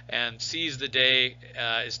 And seize the day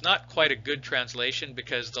is not quite a good translation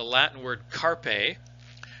because the Latin word carpe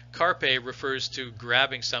refers to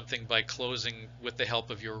grabbing something by closing with the help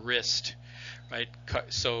of your wrist. Right?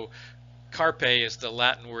 So carpe is the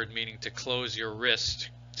Latin word meaning to close your wrist.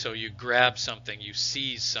 So you grab something, you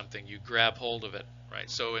seize something, you grab hold of it. Right?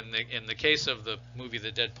 So in the case of the movie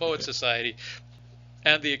The Dead Poets Society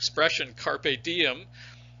and the expression carpe diem,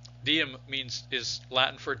 diem is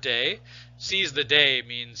Latin for day. Seize the day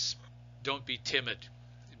means don't be timid.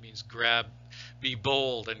 It means be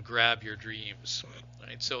bold and grab your dreams.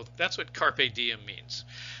 Right? So that's what carpe diem means.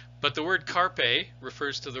 But the word carpe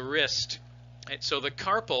refers to the wrist. Right? So the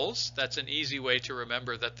carpals, that's an easy way to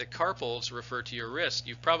remember that the carpals refer to your wrist.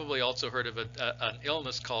 You've probably also heard of an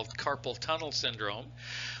illness called carpal tunnel syndrome.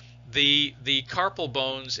 The carpal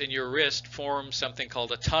bones in your wrist form something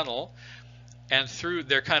called a tunnel, and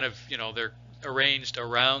they're kind of, they're arranged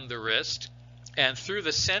around the wrist, and through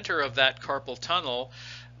the center of that carpal tunnel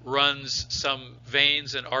runs some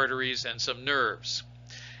veins and arteries and some nerves.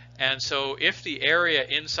 And so if the area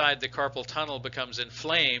inside the carpal tunnel becomes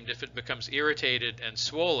inflamed, if it becomes irritated and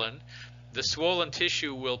swollen, the swollen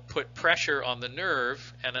tissue will put pressure on the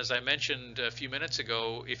nerve, and as I mentioned a few minutes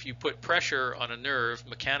ago, if you put pressure on a nerve,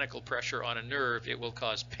 mechanical pressure on a nerve, it will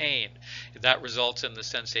cause pain. That results in the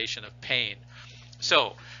sensation of pain.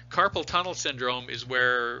 So carpal tunnel syndrome is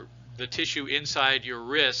where the tissue inside your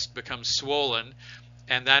wrist becomes swollen,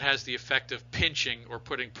 and that has the effect of pinching or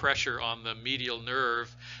putting pressure on the medial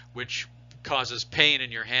nerve, which causes pain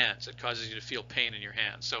in your hands. It causes you to feel pain in your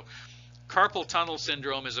hands. So carpal tunnel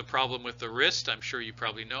syndrome is a problem with the wrist. I'm sure you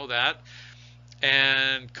probably know that.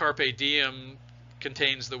 And carpe diem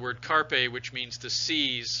contains the word carpe, which means to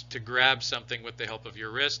seize, to grab something with the help of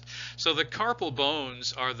your wrist. So the carpal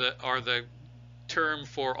bones are the term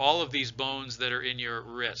for all of these bones that are in your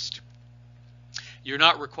wrist. You're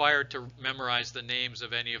not required to memorize the names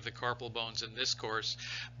of any of the carpal bones in this course,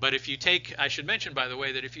 but if you take, I should mention by the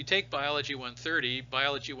way that if you take Biology 130,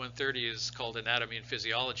 Biology 130 is called Anatomy and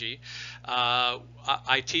Physiology,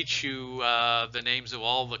 I teach you the names of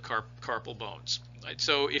all the carpal bones. Right?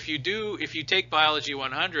 So if you take Biology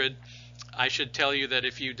 100, I should tell you that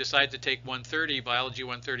if you decide to take 130, Biology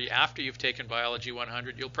 130, after you've taken Biology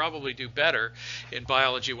 100, you'll probably do better in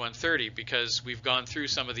Biology 130 because we've gone through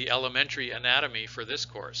some of the elementary anatomy for this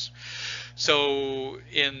course. So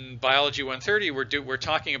in Biology 130, we're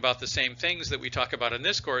talking about the same things that we talk about in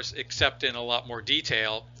this course, except in a lot more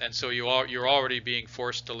detail. And so you're already being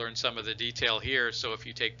forced to learn some of the detail here. So if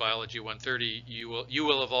you take Biology 130, you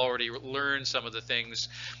will have already learned some of the things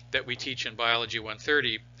that we teach in Biology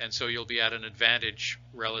 130, and so you'll be at an advantage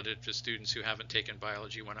relative to students who haven't taken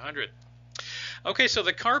Biology 100. Okay, so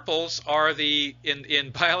the carpals are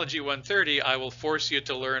in Biology 130, I will force you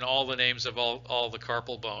to learn all the names of all the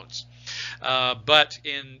carpal bones. But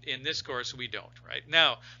in this course, we don't, right?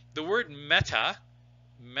 Now, the word meta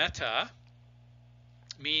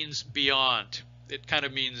means beyond. it kind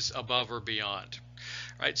of means above or beyond.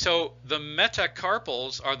 Right, so the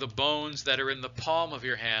metacarpals are the bones that are in the palm of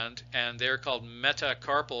your hand, and they're called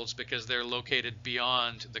metacarpals because they're located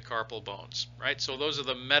beyond the carpal bones. Right, so those are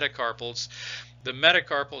the metacarpals. The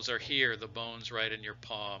metacarpals are here, the bones right in your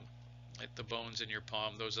palm. Right, the bones in your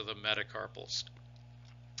palm, those are the metacarpals.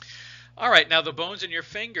 All right, now the bones in your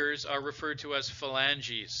fingers are referred to as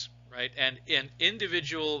phalanges. Right, and in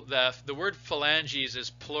individual, the word phalanges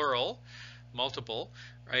is plural, multiple.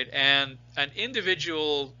 Right, and an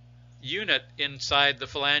individual unit inside the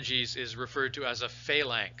phalanges is referred to as a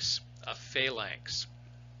phalanx. A phalanx.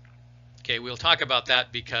 Okay, we'll talk about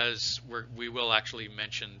that because we will actually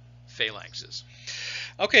mention phalanxes.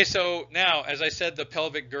 Okay, so now, as I said, the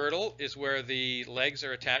pelvic girdle is where the legs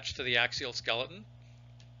are attached to the axial skeleton.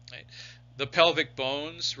 Right? The pelvic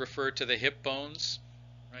bones refer to the hip bones.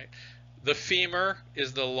 Right? The femur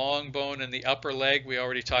is the long bone in the upper leg. We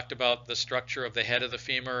already talked about the structure of the head of the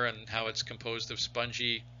femur and how it's composed of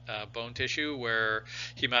spongy bone tissue where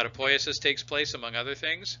hematopoiesis takes place, among other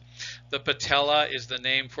things. The patella is the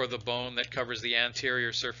name for the bone that covers the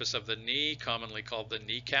anterior surface of the knee, commonly called the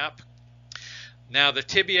kneecap. Now the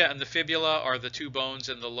tibia and the fibula are the two bones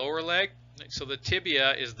in the lower leg. So the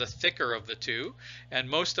tibia is the thicker of the two, and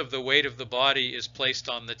most of the weight of the body is placed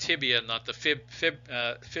on the tibia, not the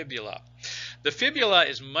fibula. The fibula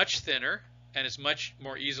is much thinner and is much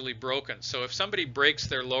more easily broken. So if somebody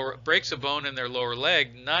breaks a bone in their lower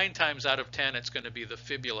leg, 9 times out of 10 it's going to be the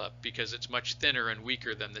fibula because it's much thinner and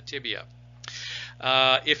weaker than the tibia.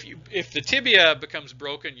 If the tibia becomes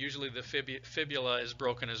broken, usually the fibula is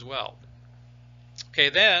broken as well. Okay,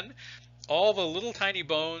 then all the little tiny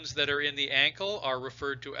bones that are in the ankle are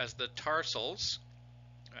referred to as the tarsals,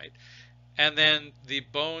 right? And then the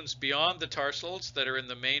bones beyond the tarsals that are in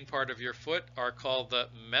the main part of your foot are called the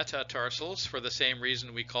metatarsals, for the same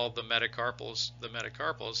reason we call the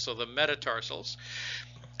metacarpals, so the metatarsals.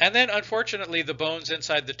 And then unfortunately the bones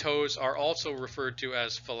inside the toes are also referred to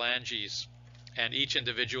as phalanges, and each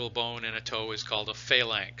individual bone in a toe is called a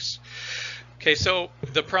phalanx. Okay, so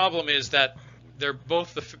the problem is that they're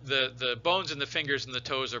both the bones in the fingers and the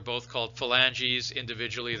toes are both called phalanges.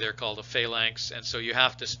 Individually, they're called a phalanx, and so you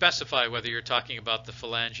have to specify whether you're talking about the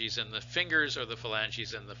phalanges in the fingers or the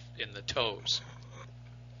phalanges in the toes.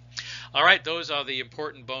 All right, those are the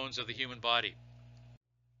important bones of the human body.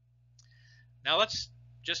 Now let's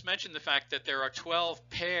just mention the fact that there are 12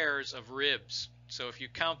 pairs of ribs. So if you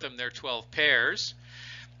count them, there are 12 pairs.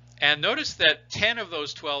 And notice that 10 of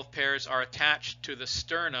those 12 pairs are attached to the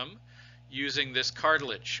sternum using this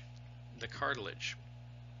cartilage, the cartilage.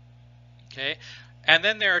 Okay, and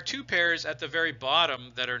then there are 2 pairs at the very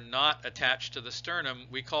bottom that are not attached to the sternum.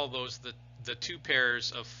 We call those the 2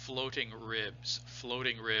 pairs of floating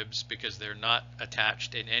ribs because they're not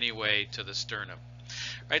attached in any way to the sternum.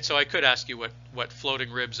 Right, so I could ask you what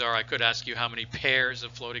floating ribs are. I could ask you how many pairs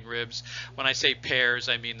of floating ribs. When I say pairs,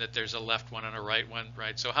 I mean that there's a left one and a right one,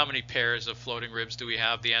 right? So how many pairs of floating ribs do we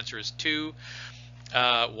have? The answer is 2.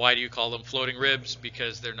 Why do you call them floating ribs?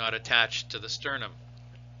 Because they're not attached to the sternum.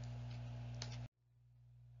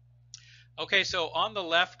 Okay, so on the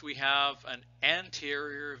left we have an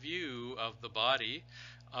anterior view of the body,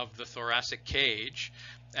 of the thoracic cage,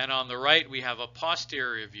 and on the right we have a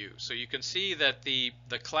posterior view. So you can see that the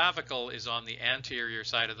clavicle is on the anterior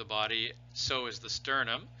side of the body, so is the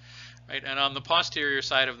sternum. Right, and on the posterior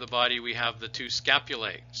side of the body we have the 2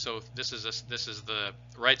 scapulae. So this is the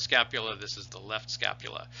right scapula, this is the left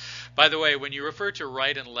scapula. By the way, when you refer to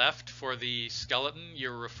right and left for the skeleton,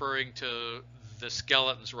 you're referring to the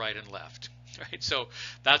skeleton's right and left. Right, so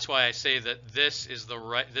that's why I say that this is the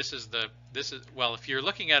right. Well, if you're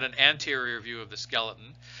looking at an anterior view of the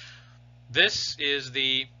skeleton, this is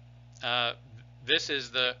the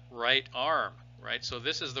right arm. Right, so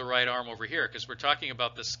this is the right arm over here because we're talking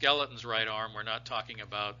about the skeleton's right arm. We're not talking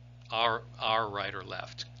about our right or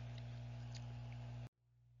left.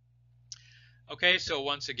 Okay, so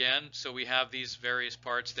once again, so we have these various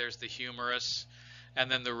parts. There's the humerus, and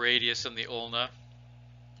then the radius and the ulna,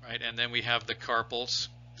 right? And then we have the carpals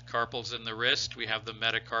in the wrist. We have the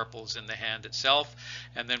metacarpals in the hand itself,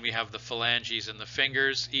 and then we have the phalanges in the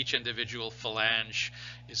fingers. Each individual phalange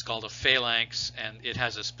is called a phalanx, and it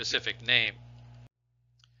has a specific name.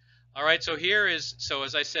 All right, so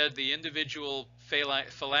as I said, the individual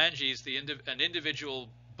phalanges, an individual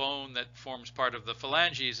bone that forms part of the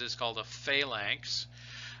phalanges is called a phalanx.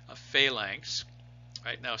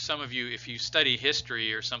 Right now, some of you, if you study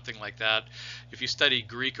history or something like that, if you study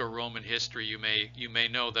Greek or Roman history, you may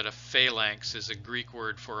know that a phalanx is a Greek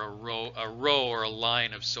word for a row or a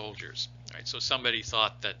line of soldiers. Right, so somebody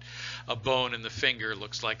thought that a bone in the finger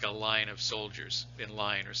looks like a line of soldiers in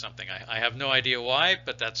line or something. I have no idea why,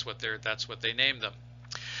 but that's what they named them.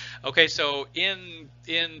 Okay, so in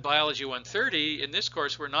Biology 130, in this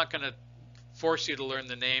course, we're not going to force you to learn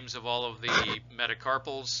the names of all of the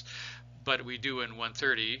metacarpals, but we do in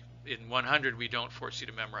 130. In 100, we don't force you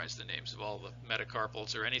to memorize the names of all the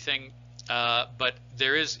metacarpals or anything. But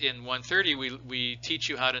there is, in 130, we teach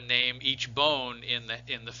you how to name each bone in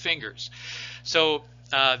the fingers. So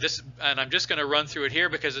and I'm just going to run through it here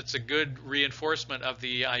because it's a good reinforcement of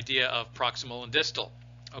the idea of proximal and distal.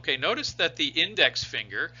 Okay, notice that the index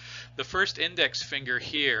finger, the first index finger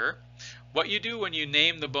here, what you do when you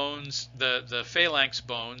name the bones, the phalanx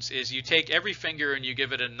bones, is you take every finger and you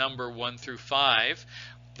give it a number 1 through 5.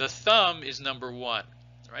 The thumb is number 1,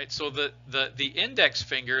 right? So the index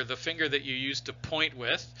finger, the finger that you use to point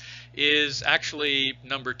with, is actually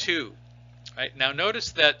number 2, right? Now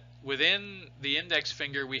notice that within the index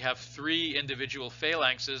finger we have 3 individual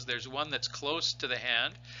phalanxes. There's one that's close to the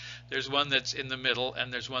hand, there's one that's in the middle,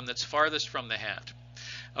 and there's one that's farthest from the hand.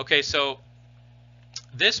 Okay, so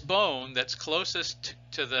this bone that's closest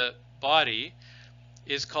to the body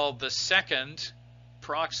is called the second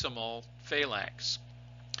proximal phalanx.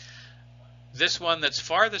 This one that's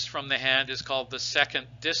farthest from the hand is called the second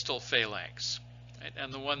distal phalanx. Right?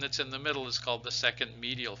 And the one that's in the middle is called the second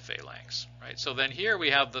medial phalanx. Right? So then here we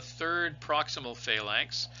have the third proximal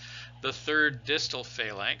phalanx, the third distal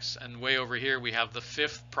phalanx, and way over here we have the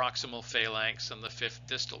fifth proximal phalanx and the fifth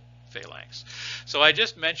distal phalanx. So I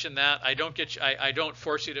just mentioned that. I don't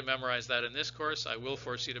force you to memorize that in this course. I will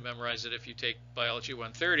force you to memorize it if you take Biology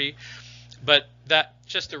 130. But that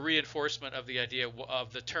just a reinforcement of the idea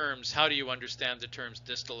of the terms. How do you understand the terms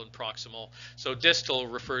distal and proximal? So distal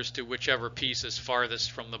refers to whichever piece is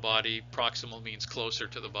farthest from the body. Proximal means closer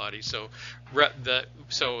to the body. So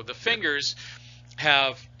the fingers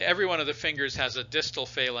have, every one of the fingers has a distal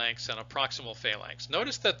phalanx and a proximal phalanx.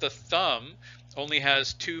 Notice that the thumb only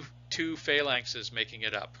has two phalanxes making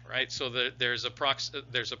it up, right? So there's the first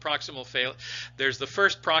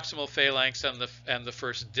proximal phalanx and the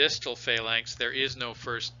first distal phalanx. There is no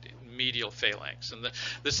first medial phalanx, and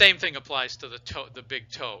the same thing applies to the toe, the big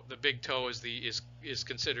toe. The big toe is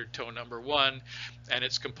considered toe number 1, and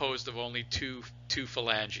it's composed of only two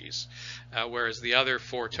phalanges, whereas the other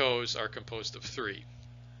 4 toes are composed of 3.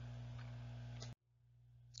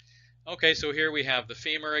 Okay, so here we have the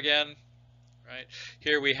femur again. Right.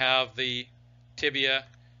 Here we have the tibia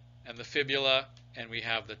and the fibula, and we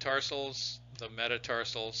have the tarsals, the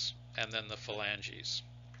metatarsals, and then the phalanges.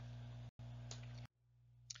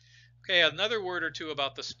 Okay, another word or two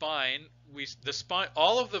about the spine.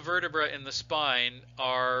 All of the vertebrae in the spine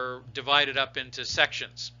are divided up into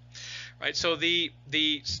sections. Right. So the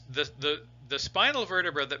spinal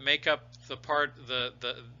vertebrae that make up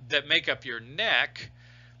that make up your neck,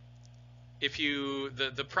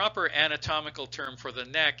 the proper anatomical term for the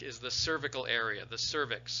neck is the cervical area, the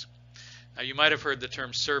cervix. Now you might have heard the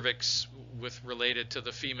term cervix related to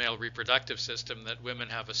the female reproductive system, that women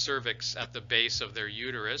have a cervix at the base of their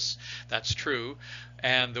uterus. That's true.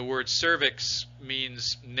 And the word cervix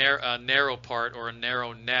means a narrow part or a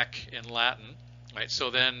narrow neck in Latin. Right. So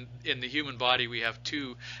then in the human body we have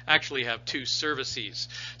two cervices.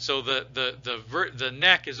 So the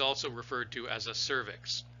neck is also referred to as a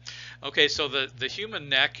cervix. Okay, so the human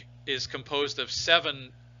neck is composed of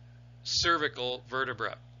 7 cervical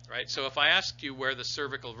vertebrae, right? So if I asked you where the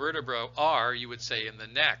cervical vertebrae are, you would say in the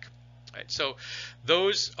neck, right? So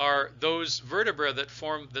those vertebrae that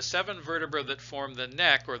form, the 7 vertebrae that form the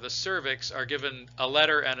neck or the cervix, are given a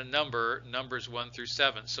letter and a number, numbers 1 through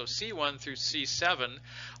 7. So C1 through C7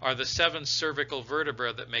 are the 7 cervical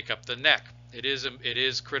vertebrae that make up the neck. It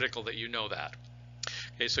is critical that you know that.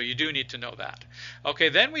 Okay, so you do need to know that. Okay,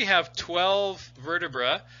 then we have 12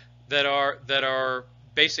 vertebrae that are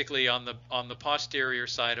basically on the posterior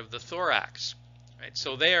side of the thorax. Right,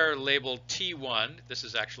 so they are labeled T1. This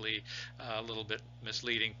is actually a little bit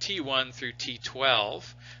misleading. T1 through T12,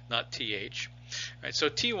 not TH. Right, so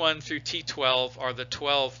T1 through T12 are the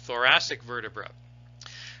 12 thoracic vertebrae.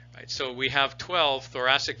 Right, so we have 12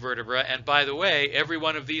 thoracic vertebrae, and by the way, every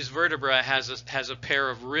one of these vertebrae has a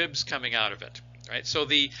pair of ribs coming out of it. Right, so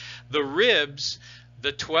the ribs,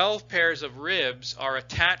 the 12 pairs of ribs, are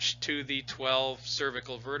attached to the 12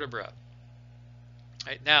 cervical vertebrae.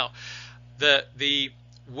 Right, now,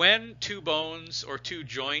 when 2 bones or 2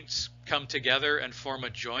 joints come together and form a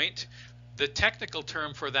joint, The technical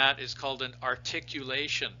term for that is called an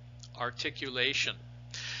articulation. Articulation.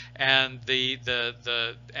 And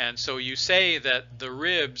and so you say that the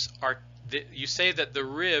ribs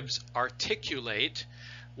articulate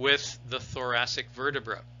with the thoracic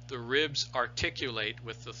vertebra. The ribs articulate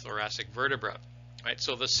with the thoracic vertebra. Right?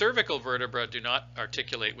 So the cervical vertebra do not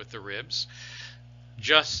articulate with the ribs.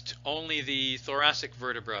 Just only the thoracic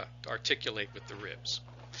vertebra articulate with the ribs.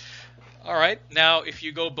 All right, now if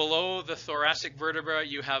you go below the thoracic vertebra,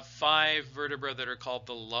 you have 5 vertebrae that are called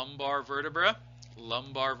the lumbar vertebra.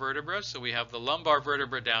 Lumbar vertebra. So we have the lumbar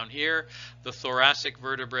vertebra down here, the thoracic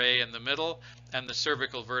vertebrae in the middle, and the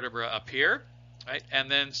cervical vertebra up here. Right? And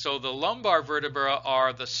then so the lumbar vertebra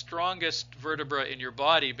are the strongest vertebra in your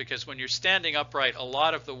body, because when you're standing upright, a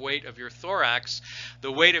lot of the weight of your thorax,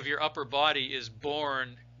 the weight of your upper body is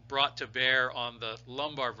brought to bear on the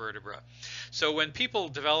lumbar vertebra. So when people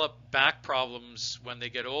develop back problems when they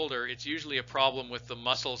get older, it's usually a problem with the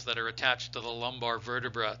muscles that are attached to the lumbar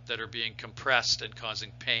vertebra that are being compressed and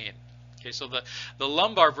causing pain. Okay, so the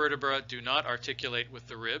lumbar vertebra do not articulate with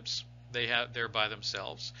the ribs. They're by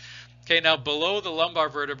themselves. Okay, now below the lumbar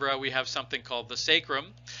vertebra we have something called the sacrum.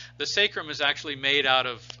 The sacrum is actually made out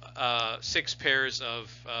of 6 pairs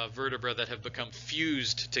of vertebrae that have become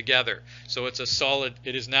fused together. So it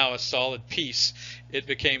is now a solid piece. It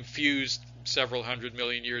became fused several hundred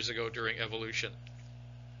million years ago during evolution.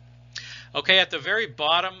 Okay, at the very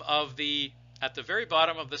bottom of the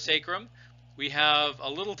sacrum, we have a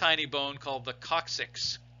little tiny bone called the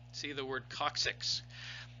coccyx. See the word coccyx.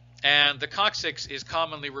 And the coccyx is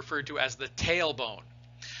commonly referred to as the tailbone.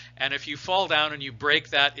 And if you fall down and you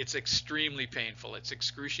break that, it's extremely painful. It's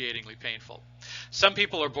excruciatingly painful. Some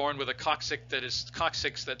people are born with a coccyx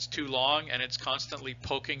that's too long, and it's constantly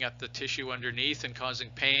poking at the tissue underneath and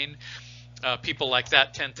causing pain. People like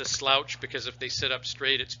that tend to slouch because if they sit up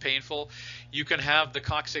straight, it's painful. You can have the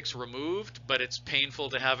coccyx removed, but it's painful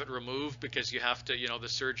to have it removed because you have to, the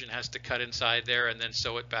surgeon has to cut inside there and then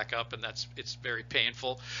sew it back up, and it's very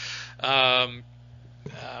painful.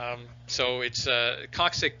 So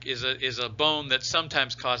coccyx is a bone that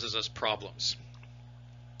sometimes causes us problems.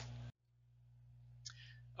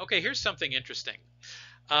 Okay, here's something interesting.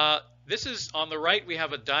 This is on the right. We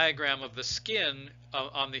have a diagram of the skin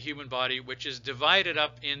on the human body, which is divided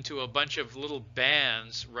up into a bunch of little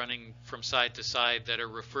bands running from side to side that are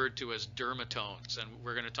referred to as dermatones, and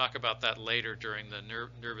we're going to talk about that later during the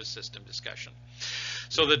nervous system discussion.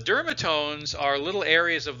 So the dermatones are little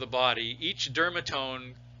areas of the body. Each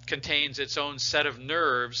dermatome contains its own set of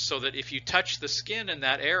nerves, so that if you touch the skin in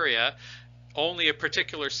that area, only a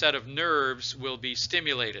particular set of nerves will be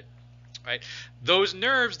stimulated. Right? Those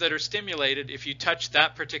nerves that are stimulated, if you touch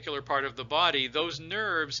that particular part of the body, those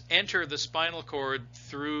nerves enter the spinal cord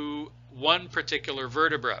through one particular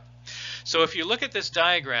vertebra. So if you look at this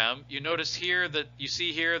diagram, you notice here that you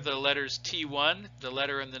see here the letters T1, the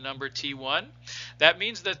letter and the number T1. That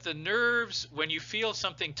means that the nerves, when you feel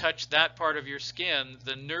something touch that part of your skin,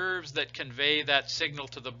 the nerves that convey that signal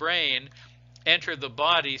to the brain enter the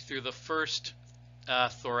body through the first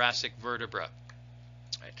thoracic vertebra.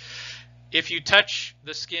 Right? If you touch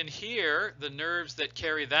the skin here, the nerves that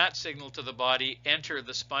carry that signal to the body enter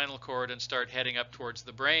the spinal cord and start heading up towards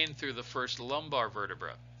the brain through the first lumbar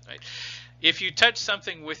vertebra. Right? If you touch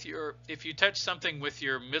something with your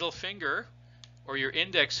middle finger or your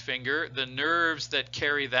index finger, the nerves that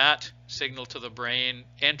carry that signal to the brain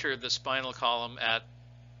enter the spinal column at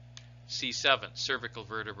C7, cervical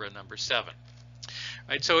vertebra number 7.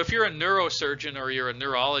 Right, so if you're a neurosurgeon or you're a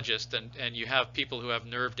neurologist and you have people who have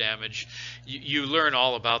nerve damage, you learn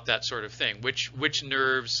all about that sort of thing. Which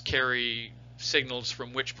nerves carry signals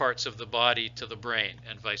from which parts of the body to the brain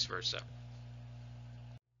and vice versa.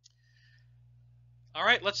 All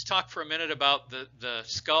right, let's talk for a minute about the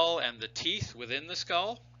skull and the teeth within the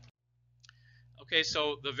skull. Okay,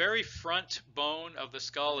 so the very front bone of the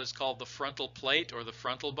skull is called the frontal plate or the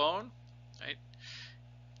frontal bone. Right?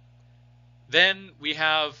 Then we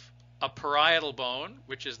have a parietal bone,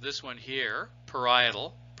 which is this one here,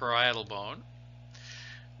 parietal bone.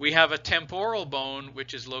 We have a temporal bone,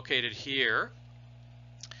 which is located here,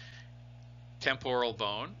 temporal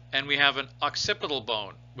bone. And we have an occipital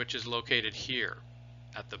bone, which is located here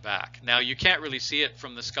at the back. Now you can't really see it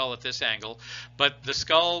from the skull at this angle, but the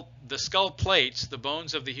skull plates, the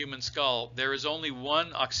bones of the human skull, there is only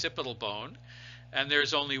one occipital bone, and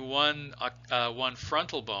there's only one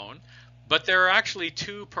frontal bone. But there are actually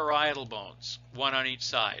 2 parietal bones, one on each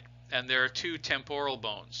side, and there are 2 temporal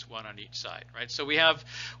bones, one on each side, right? So we have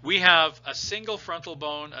a single frontal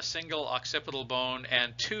bone, a single occipital bone,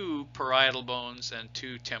 and 2 parietal bones and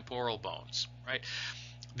 2 temporal bones, right?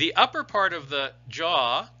 The upper part of the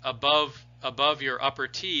jaw above your upper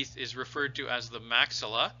teeth is referred to as the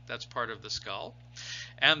maxilla. That's part of the skull.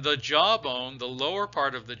 And the jawbone, the lower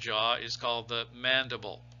part of the jaw, is called the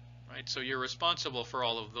mandible. Right? So you're responsible for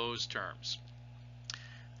all of those terms.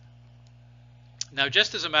 Now,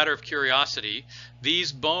 just as a matter of curiosity,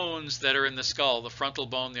 these bones that are in the skull, the frontal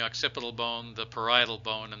bone, the occipital bone, the parietal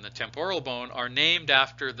bone, and the temporal bone, are named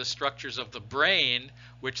after the structures of the brain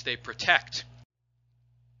which they protect.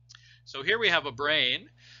 So here we have a brain.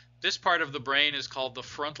 This part of the brain is called the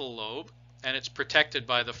frontal lobe, and it's protected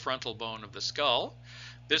by the frontal bone of the skull.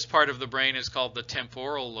 This part of the brain is called the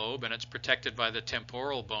temporal lobe, and it's protected by the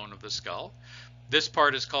temporal bone of the skull. This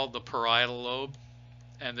part is called the parietal lobe,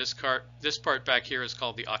 and this part back here is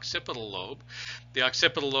called the occipital lobe. The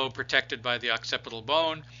occipital lobe protected by the occipital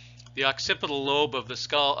bone. The occipital lobe of the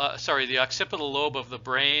skull, the occipital lobe of the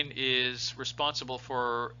brain is responsible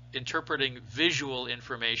for interpreting visual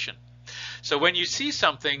information. So when you see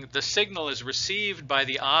something, the signal is received by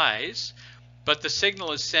the eyes, but the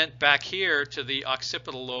signal is sent back here to the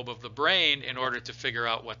occipital lobe of the brain in order to figure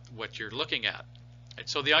out what you're looking at. And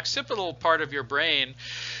so the occipital part of your brain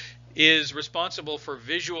is responsible for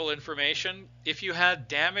visual information. If you had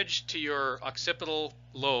damage to your occipital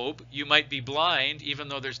lobe, you might be blind even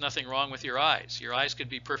though there's nothing wrong with your eyes. Your eyes could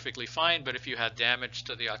be perfectly fine, but if you had damage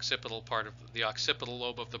to the occipital part of the occipital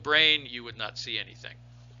lobe of the brain, you would not see anything.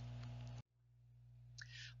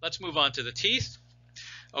 Let's move on to the teeth.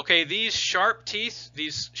 Okay, these sharp teeth,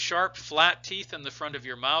 these sharp flat teeth in the front of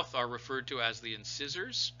your mouth are referred to as the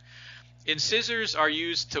incisors. Incisors are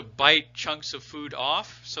used to bite chunks of food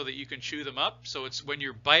off so that you can chew them up. So it's when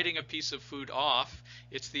you're biting a piece of food off,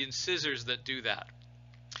 it's the incisors that do that.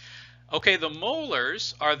 Okay, the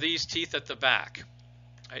molars are these teeth at the back.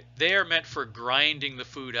 Right? They are meant for grinding the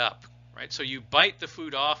food up. Right? So you bite the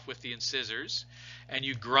food off with the incisors and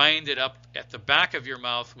you grind it up at the back of your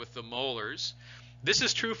mouth with the molars. This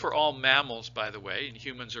is true for all mammals, by the way, and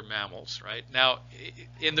humans are mammals. Right? Now,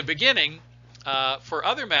 in the beginning, for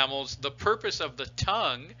other mammals, the purpose of the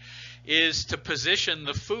tongue is to position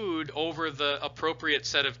the food over the appropriate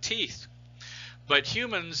set of teeth. But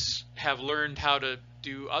humans have learned how to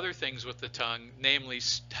do other things with the tongue, namely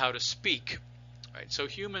how to speak. Right? So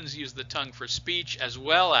humans use the tongue for speech as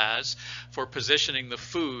well as for positioning the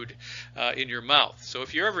food in your mouth. So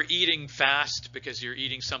if you're ever eating fast because you're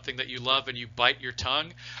eating something that you love and you bite your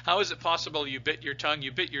tongue, how is it possible you bit your tongue?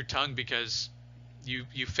 You bit your tongue because you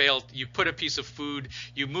failed. You put a piece of food,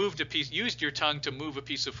 you used your tongue to move a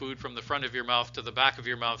piece of food from the front of your mouth to the back of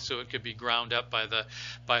your mouth so it could be ground up by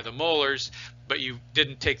the molars, but you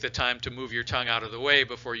didn't take the time to move your tongue out of the way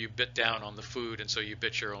before you bit down on the food, and so you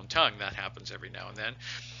bit your own tongue. That happens every now and then.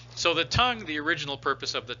 So the tongue, the original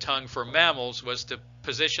purpose of the tongue for mammals was to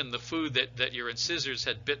position the food that your incisors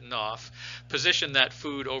had bitten off, position that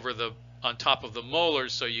food on top of the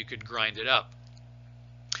molars so you could grind it up.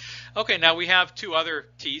 Okay, now we have two other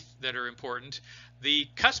teeth that are important. The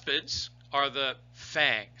cuspids are the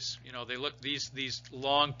fangs. You know, they look these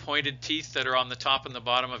long pointed teeth that are on the top and the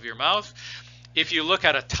bottom of your mouth. If you look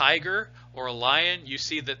at a tiger or a lion, you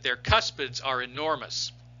see that their cuspids are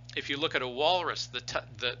enormous. If you look at a walrus,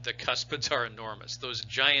 the cuspids are enormous. Those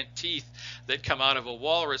giant teeth that come out of a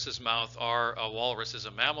walrus's mouth a walrus is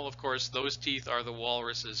a mammal, of course. Those teeth are the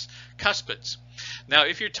walrus's cuspids. Now,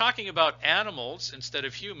 if you're talking about animals instead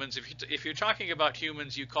of humans, if you're talking about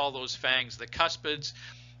humans, you call those fangs the cuspids.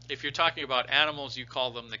 If you're talking about animals, you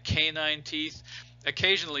call them the canine teeth.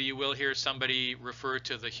 Occasionally, you will hear somebody refer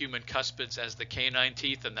to the human cuspids as the canine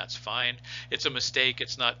teeth, and that's fine. It's a mistake.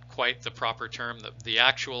 It's not quite the proper term. The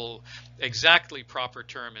actual exactly proper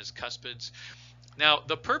term is cuspids. Now,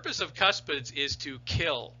 the purpose of cuspids is to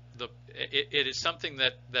kill. It is something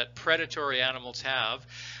that predatory animals have.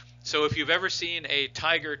 So if you've ever seen a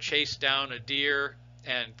tiger chase down a deer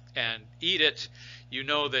and eat it, you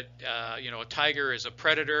know that a tiger is a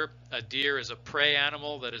predator, a deer is a prey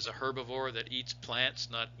animal that is a herbivore that eats plants,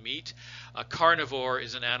 not meat. A carnivore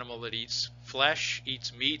is an animal that eats flesh,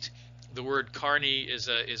 eats meat. The word carni is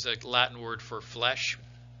a Latin word for flesh.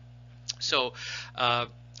 So a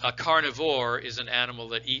carnivore is an animal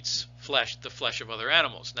that eats flesh, the flesh of other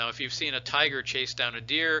animals. Now, if you've seen a tiger chase down a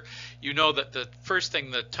deer, you know that the first thing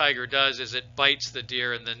the tiger does is it bites the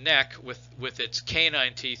deer in the neck with its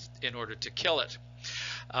canine teeth in order to kill it.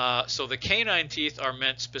 So the canine teeth are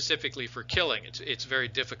meant specifically for killing. It's very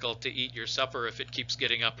difficult to eat your supper if it keeps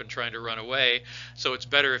getting up and trying to run away. So it's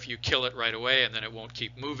better if you kill it right away and then it won't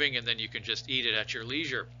keep moving and then you can just eat it at your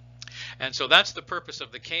leisure. And so that's the purpose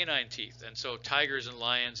of the canine teeth. And so tigers and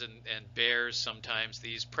lions and bears, sometimes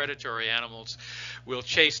these predatory animals will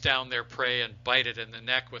chase down their prey and bite it in the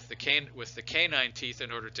neck with the canine teeth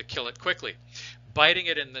in order to kill it quickly. Biting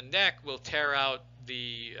it in the neck will tear out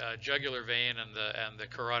the jugular vein and the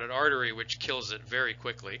carotid artery, which kills it very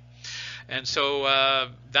quickly. And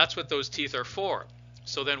so that's what those teeth are for.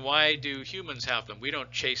 So then why do humans have them? We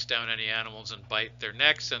don't chase down any animals and bite their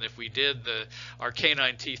necks, and if we did, our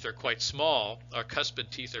canine teeth are quite small. Our cuspid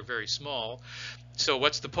teeth are very small. So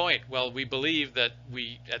what's the point? Well, we believe that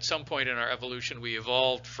at some point in our evolution, we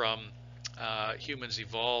evolved from humans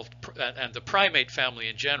evolved, and the primate family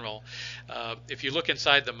in general. If you look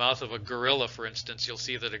inside the mouth of a gorilla, for instance, you'll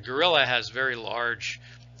see that a gorilla has very large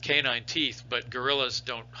canine teeth, but gorillas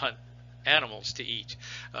don't hunt animals to eat.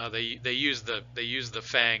 They use the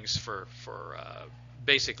fangs for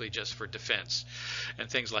basically just for defense and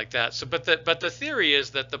things like that. So, but the theory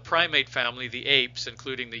is that the primate family, the apes,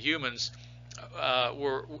 including the humans,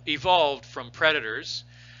 were evolved from predators,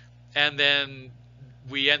 and then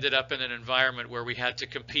we ended up in an environment where we had to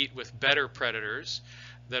compete with better predators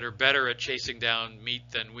that are better at chasing down meat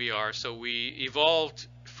than we are. So we evolved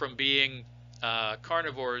from being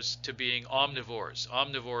carnivores to being omnivores.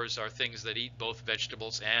 Omnivores are things that eat both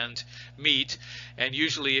vegetables and meat, and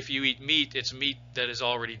usually if you eat meat, it's meat that is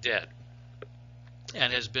already dead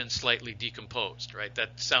and has been slightly decomposed, right?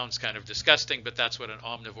 That sounds kind of disgusting, but that's what an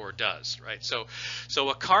omnivore does, right? So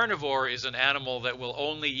a carnivore is an animal that will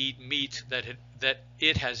only eat meat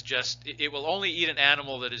it will only eat an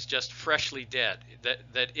animal that is just freshly dead,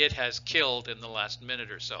 that it has killed in the last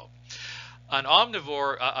minute or so. An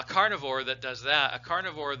omnivore, a carnivore that does that, a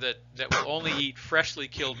carnivore that will only eat freshly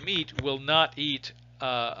killed meat will not eat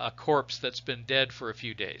a corpse that's been dead for a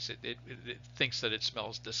few days. It thinks that it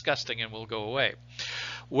smells disgusting and will go away.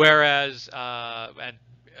 Whereas, and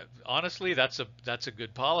honestly, that's a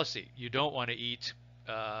good policy. You don't want to eat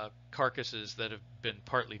carcasses that have been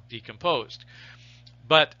partly decomposed.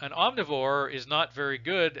 But an omnivore is not very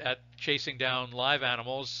good at chasing down live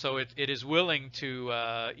animals, so it is willing to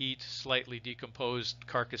eat slightly decomposed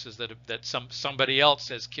carcasses that somebody else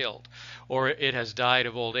has killed, or it has died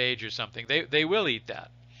of old age or something. They will eat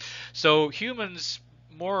that. So humans,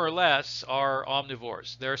 more or less, are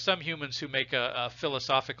omnivores. There are some humans who make a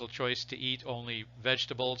philosophical choice to eat only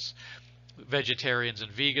vegetables, vegetarians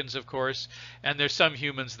and vegans, of course, and there's some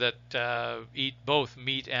humans that eat both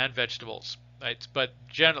meat and vegetables. Right? But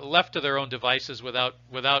left to their own devices,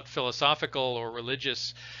 without philosophical or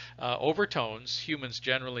religious overtones, humans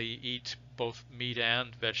generally eat both meat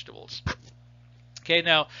and vegetables. Okay,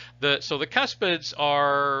 now so the cuspids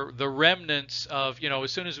are the remnants of,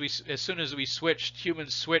 as soon as we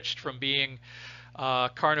humans switched from being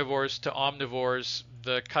carnivores to omnivores.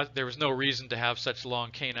 There was no reason to have such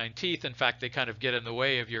long canine teeth. In fact, they kind of get in the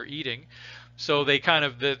way of your eating. So they kind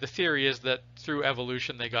of, the theory is that through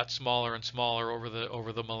evolution they got smaller and smaller over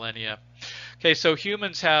the millennia. Okay, so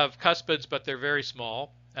humans have cuspids, but they're very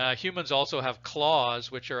small. Humans also have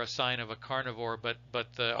claws, which are a sign of a carnivore, but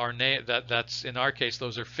that's in our case,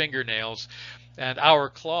 those are fingernails, and our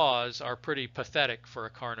claws are pretty pathetic for a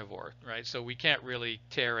carnivore, right? So we can't really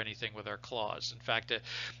tear anything with our claws. In fact,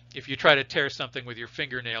 if you try to tear something with your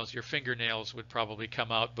fingernails would probably come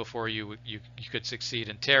out before you could succeed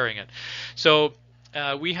in tearing it. So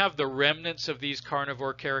we have the remnants of these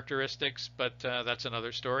carnivore characteristics, but that's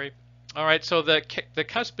another story. All right, so the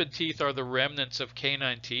cuspid teeth are the remnants of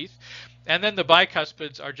canine teeth, and then the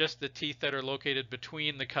bicuspids are just the teeth that are located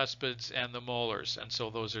between the cuspids and the molars, and so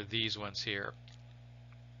those are these ones here.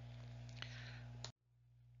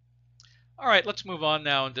 All right, let's move on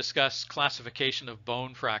now and discuss classification of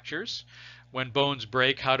bone fractures. When bones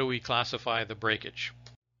break, how do we classify the breakage?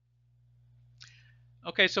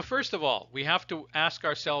 Okay, so first of all, we have to ask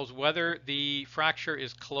ourselves whether the fracture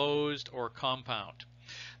is closed or compound.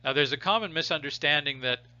 Now, there's a common misunderstanding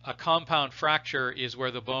that a compound fracture is where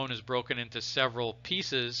the bone is broken into several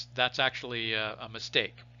pieces. That's actually a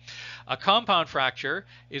mistake. A compound fracture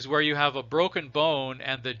is where you have a broken bone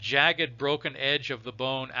and the jagged broken edge of the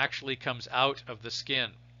bone actually comes out of the skin.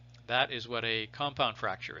 That is what a compound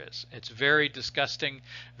fracture is. It's very disgusting,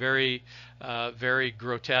 very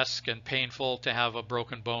grotesque and painful to have a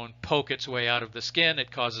broken bone poke its way out of the skin.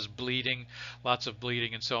 It causes bleeding, lots of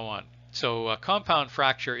bleeding, and so on. So a compound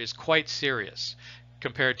fracture is quite serious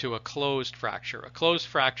compared to a closed fracture. A closed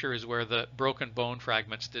fracture is where the broken bone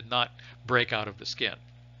fragments did not break out of the skin.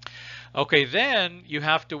 Okay, then you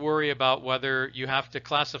have to worry about whether you have to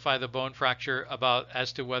classify the bone fracture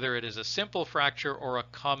as to whether it is a simple fracture or a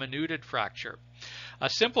comminuted fracture. A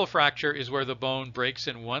simple fracture is where the bone breaks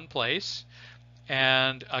in one place,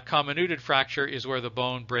 And a comminuted fracture is where the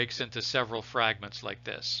bone breaks into several fragments like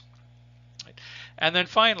this. And then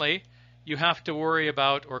finally, you have to worry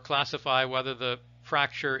about or classify whether the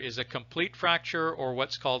fracture is a complete fracture or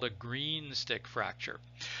what's called a green stick fracture.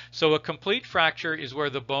 So a complete fracture is where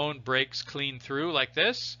the bone breaks clean through like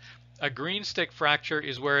this. A green stick fracture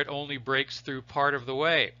is where it only breaks through part of the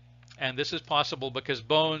way. And this is possible because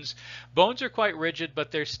bones are quite rigid,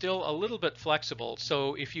 but they're still a little bit flexible.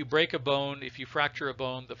 So if you break a bone, if you fracture a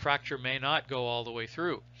bone, the fracture may not go all the way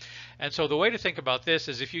through. And so the way to think about this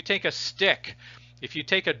is if you take a stick, if you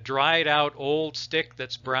take a dried out old stick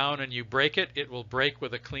that's brown and you break it, it will break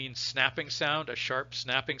with a clean snapping sound, a sharp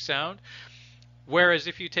snapping sound. Whereas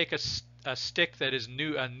if you take a stick that is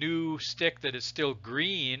new, a new stick that is still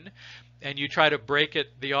green, and you try to break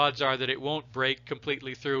it, the odds are that it won't break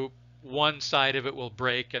completely through. One side of it will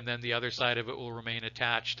break and then the other side of it will remain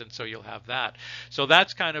attached, and so you'll have that. So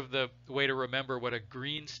that's kind of the way to remember what a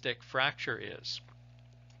green stick fracture is.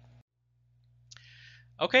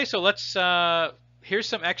 Okay, so let's here's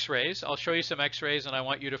some x-rays. I'll show you some x-rays and I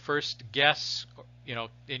want you to first guess, you know,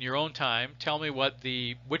 in your own time, tell me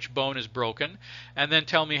which bone is broken, and then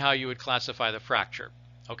tell me how you would classify the fracture.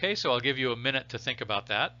 Okay, so I'll give you a minute to think about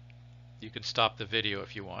that. You can stop the video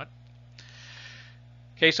if you want.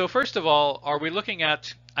 Okay, so first of all, are we looking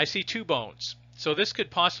at, I see two bones. So this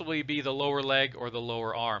could possibly be the lower leg or the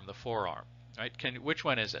lower arm, the forearm, right? Which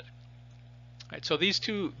one is it? Right, so these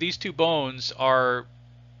two bones are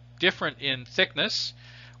different in thickness.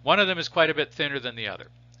 One of them is quite a bit thinner than the other.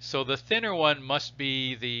 So the thinner one must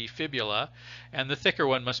be the fibula and the thicker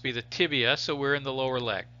one must be the tibia, so we're in the lower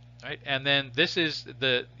leg. Right? And then this is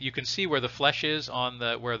you can see where the flesh is on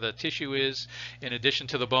where the tissue is in addition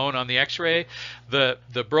to the bone on the x-ray. The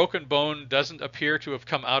broken bone doesn't appear to have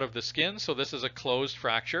come out of the skin, so this is a closed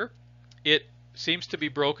fracture. It seems to be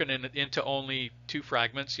broken into only two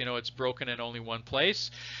fragments. You know, it's broken in only one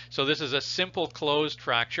place. So this is a simple closed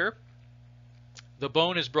fracture. The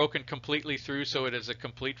bone is broken completely through, so it is a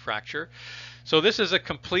complete fracture. So this is a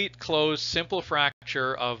complete closed simple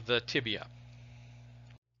fracture of the tibia.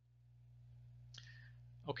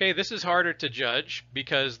 Okay, this is harder to judge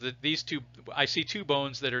because I see two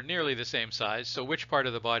bones that are nearly the same size. So which part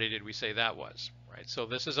of the body did we say that was? Right. So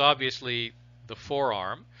this is obviously the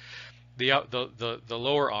forearm, the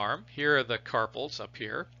lower arm. Here are the carpals up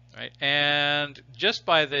here, right? And just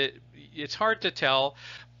by it's hard to tell,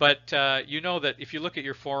 but you know that if you look at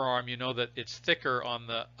your forearm, you know that it's thicker on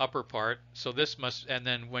the upper part. So this must, and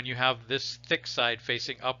then when you have this thick side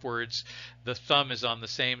facing upwards, the thumb is on the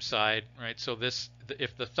same side, right? So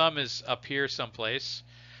if the thumb is up here someplace,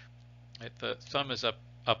 right, the thumb is up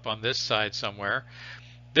on this side somewhere,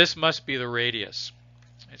 this must be the radius.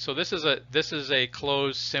 Right? So this is a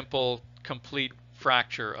closed, simple, complete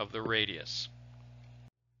fracture of the radius.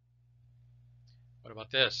 What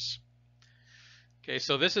about this? Okay,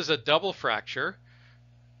 so this is a double fracture,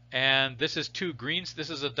 and this is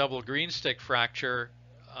this is a double green stick fracture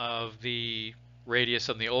of the radius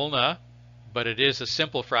and the ulna, but it is a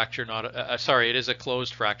simple fracture, it is a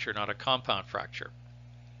closed fracture, not a compound fracture.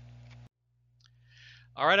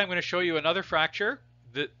 All right, I'm going to show you another fracture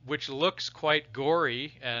which looks quite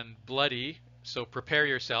gory and bloody, so prepare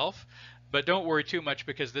yourself. But don't worry too much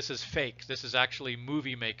because this is fake. This is actually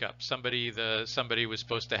movie makeup. Somebody was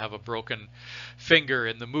supposed to have a broken finger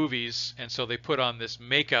in the movies, and so they put on this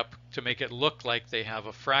makeup to make it look like they have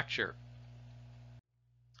a fracture.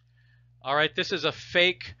 All right, this is a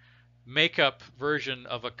fake makeup version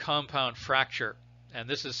of a compound fracture, and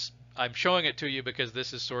I'm showing it to you because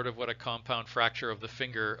this is sort of what a compound fracture of the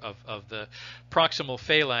finger of the proximal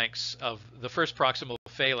phalanx of the first proximal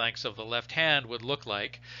phalanx of the left hand would look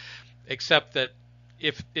like. Except that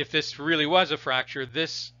if this really was a fracture,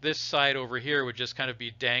 this side over here would just kind of be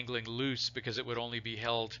dangling loose because it would only be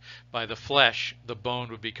held by the flesh. The bone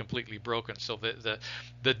would be completely broken. So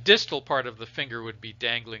the distal part of the finger would be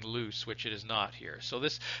dangling loose, which it is not here. So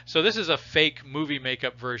this is a fake movie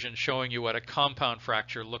makeup version showing you what a compound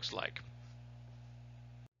fracture looks like.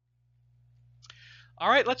 All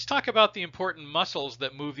right, let's talk about the important muscles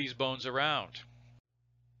that move these bones around.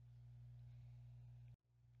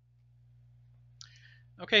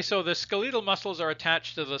 Okay, so the skeletal muscles are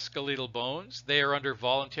attached to the skeletal bones. They are under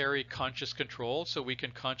voluntary conscious control, so we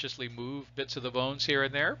can consciously move bits of the bones here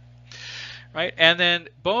and there, right? And then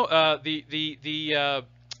the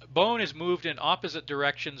bone is moved in opposite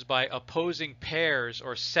directions by opposing pairs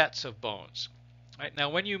or sets of bones. Right?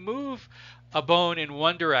 Now, when you move a bone in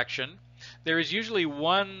one direction, there is usually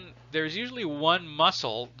one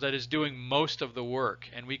muscle that is doing most of the work,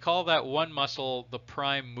 and we call that one muscle the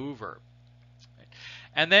prime mover.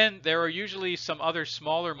 And then there are usually some other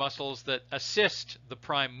smaller muscles that assist the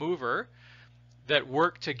prime mover, that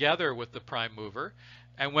work together with the prime mover.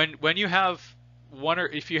 And when you have one, or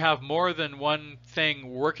if you have more than one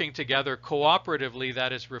thing working together cooperatively,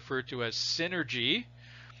 that is referred to as synergy.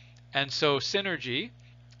 And so synergy,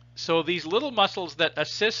 so these little muscles that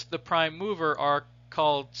assist the prime mover are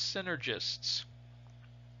called synergists.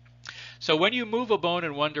 So when you move a bone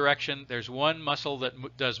in one direction, there's one muscle that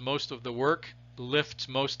does most of the work, lifts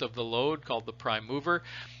most of the load, called the prime mover,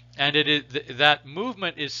 and that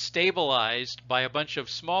movement is stabilized by a bunch of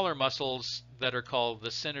smaller muscles that are called the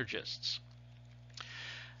synergists.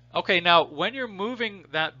 Okay, now when you're moving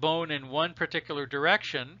that bone in one particular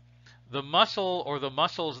direction, the muscle or the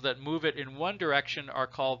muscles that move it in one direction are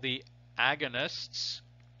called the agonists.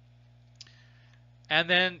 And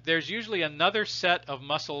then there's usually another set of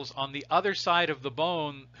muscles on the other side of the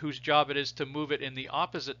bone whose job it is to move it in the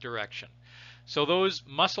opposite direction. So those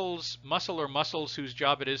muscles whose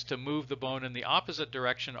job it is to move the bone in the opposite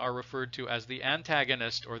direction are referred to as the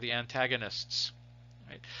antagonist or the antagonists.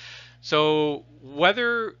 Right? So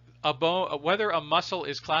whether a muscle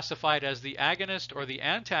is classified as the agonist or the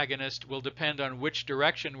antagonist will depend on which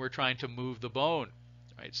direction we're trying to move the bone.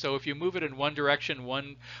 Right? So if you move it in one direction,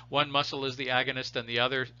 one muscle is the agonist and the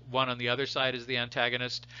other one on the other side is the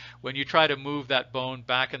antagonist. When you try to move that bone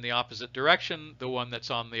back in the opposite direction, the one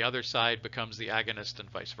that's on the other side becomes the agonist and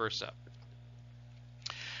vice versa.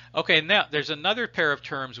 Okay, now there's another pair of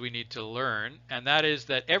terms we need to learn, and that is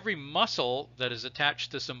that every muscle that is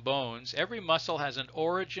attached to some bones, every muscle has an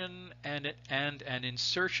origin and an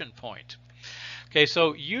insertion point. Okay,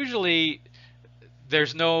 so usually there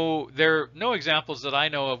are no examples that I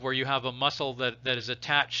know of where you have a muscle that is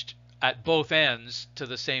attached at both ends to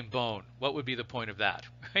the same bone. What would be the point of that?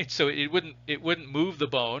 Right? So it wouldn't move the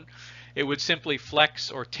bone. It would simply flex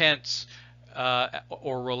or tense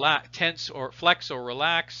or flex or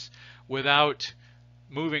relax without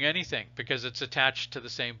moving anything because it's attached to the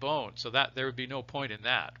same bone. So that there would be no point in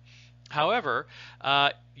that. However,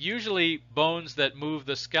 usually bones that move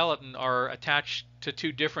the skeleton are attached to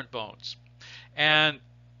two different bones. And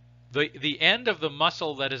the end of the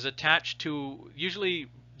muscle that is attached to, usually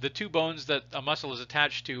the two bones that a muscle is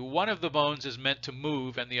attached to, one of the bones is meant to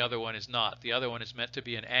move and the other one is not. The other one is meant to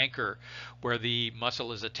be an anchor where the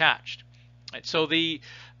muscle is attached. And so the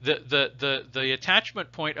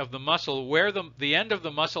attachment point of the muscle, where the end of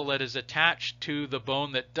the muscle that is attached to the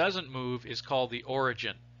bone that doesn't move, is called the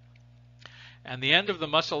origin. And the end of the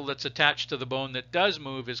muscle that's attached to the bone that does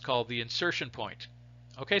move is called the insertion point.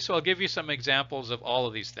 Okay, so I'll give you some examples of all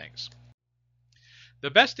of these things.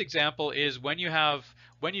 The best example is when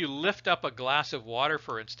you lift up a glass of water,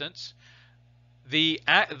 for instance, the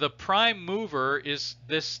prime mover is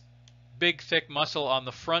this big thick muscle on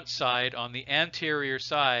the front side, on the anterior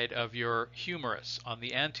side of your humerus, on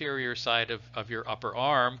the anterior side of your upper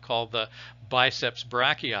arm, called the biceps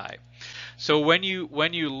brachii. So when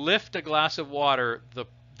you lift a glass of water, the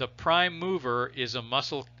prime mover is a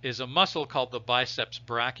muscle called the biceps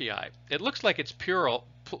brachii. It looks like it's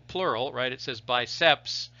plural, right? It says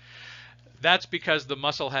biceps. That's because the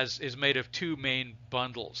muscle is made of two main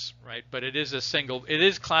bundles, right? But it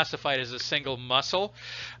is classified as a single muscle.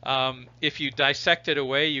 If you dissect it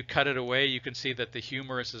away, you cut it away, you can see that the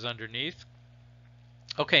humerus is underneath.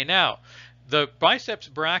 Okay, now the biceps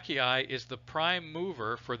brachii is the prime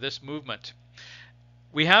mover for this movement.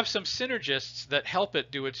 We have some synergists that help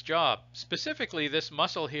it do its job. Specifically, this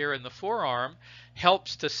muscle here in the forearm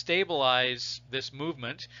helps to stabilize this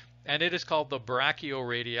movement, and it is called the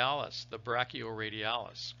brachioradialis,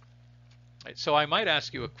 Right, so I might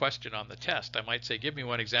ask you a question on the test. I might say, give me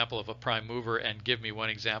one example of a prime mover and give me one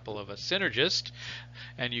example of a synergist,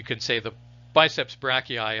 and you can say the biceps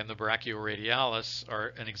brachii and the brachioradialis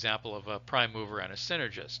are an example of a prime mover and a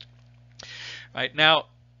synergist. Right, now,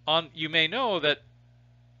 you may know that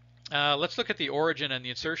let's look at the origin and the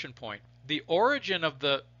insertion point. The origin of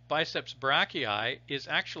the biceps brachii is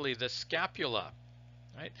actually the scapula.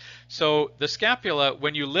 Right? So the scapula,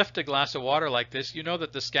 when you lift a glass of water like this, you know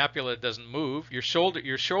that the scapula doesn't move. Your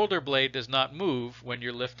shoulder blade does not move when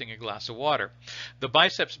you're lifting a glass of water. The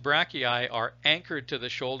biceps brachii are anchored to the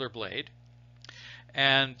shoulder blade.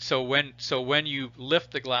 And so when you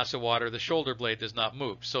lift the glass of water, the shoulder blade does not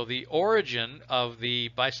move. So the origin of the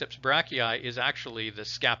biceps brachii is actually the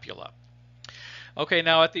scapula. Okay,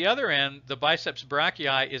 now at the other end, the biceps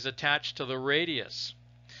brachii is attached to the radius.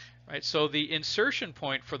 Right, so the insertion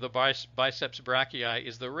point for the biceps brachii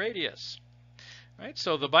is the radius. Right,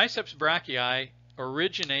 so the biceps brachii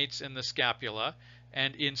originates in the scapula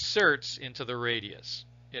and inserts into the radius.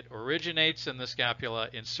 It originates in the scapula,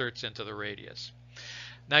 inserts into the radius.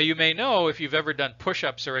 Now you may know, if you've ever done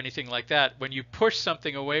push-ups or anything like that, when you push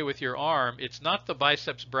something away with your arm, it's not the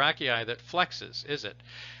biceps brachii that flexes, is it?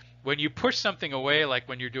 When you push something away, like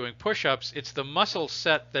when you're doing push-ups, it's the muscle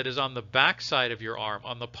set that is on the back side of your arm,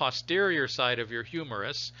 on the posterior side of your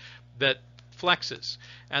humerus, that flexes.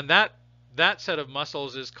 And that set of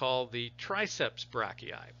muscles is called the triceps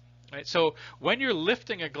brachii. Right? So when you're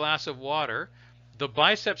lifting a glass of water, the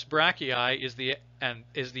biceps brachii is the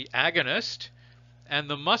agonist, and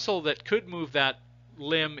the muscle that could move that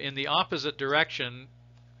limb in the opposite direction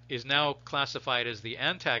is now classified as the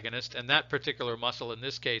antagonist, and that particular muscle in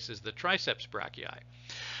this case is the triceps brachii.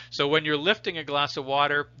 So when you're lifting a glass of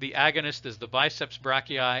water, the agonist is the biceps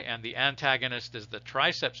brachii and the antagonist is the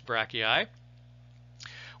triceps brachii.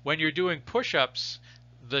 When you're doing push-ups,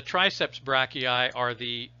 the triceps brachii are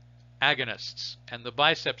the agonists and the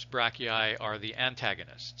biceps brachii are the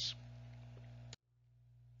antagonists.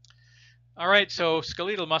 All right, so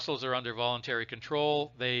skeletal muscles are under voluntary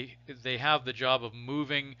control. They have the job of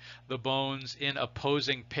moving the bones in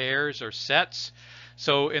opposing pairs or sets.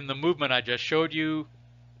 So in the movement I just showed you,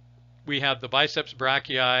 we have the biceps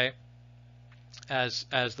brachii as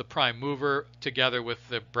the prime mover, together with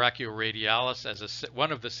the brachioradialis as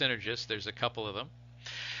one of the synergists. There's a couple of them.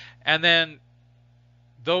 And then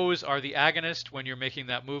those are the agonist when you're making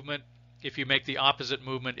that movement. If you make the opposite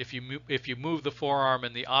movement, if you move the forearm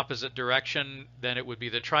in the opposite direction, then it would be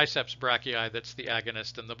the triceps brachii that's the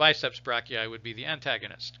agonist, and the biceps brachii would be the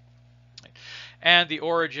antagonist. And the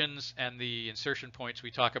origins and the insertion points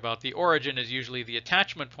we talk about. The origin is usually the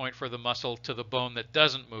attachment point for the muscle to the bone that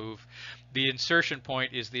doesn't move. The insertion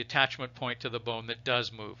point is the attachment point to the bone that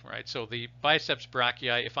does move, right? So the biceps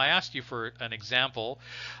brachii, if I asked you for an example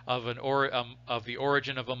of of the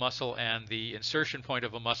origin of a muscle and the insertion point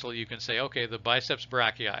of a muscle, you can say, okay, the biceps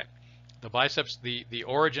brachii. The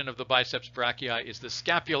origin of the biceps brachii is the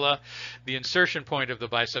scapula. The insertion point of the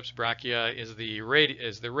biceps brachii is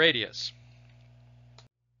the radius.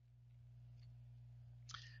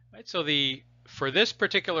 Right, so for this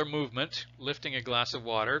particular movement, lifting a glass of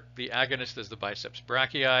water, the agonist is the biceps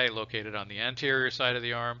brachii, located on the anterior side of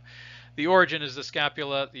the arm. The origin is the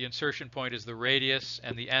scapula, the insertion point is the radius,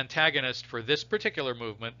 and the antagonist for this particular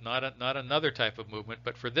movement, not another type of movement,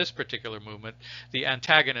 but for this particular movement, the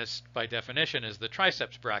antagonist by definition is the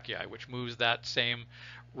triceps brachii, which moves that same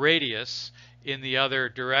radius in the other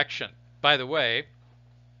direction. By the way,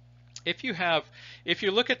 if you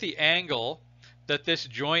look at the angle that this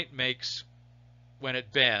joint makes when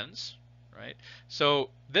it bends, right? So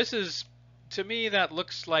this is, to me, that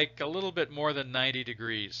looks like a little bit more than 90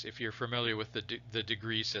 degrees if you're familiar with the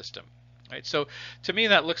degree system, right? So to me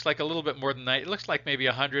that looks like a little bit more than 90. It looks like maybe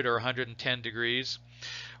 100 or 110 degrees.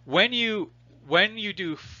 When you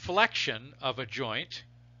do flexion of a joint,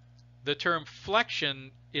 the term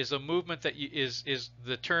flexion is a movement that is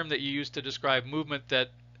the term that you use to describe movement that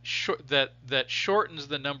shortens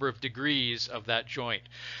the number of degrees of that joint.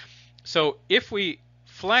 So if we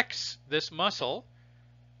flex this muscle,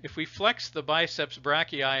 if we flex the biceps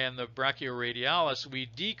brachii and the brachioradialis, we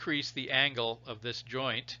decrease the angle of this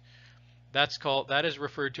joint. That is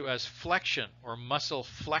referred to as flexion or muscle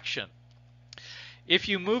flexion. If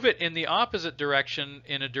you move it in the opposite direction,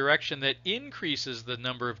 in a direction that increases the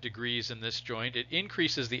number of degrees in this joint, it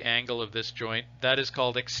increases the angle of this joint, that is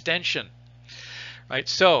called extension. Right?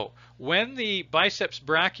 So when the biceps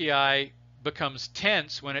brachii becomes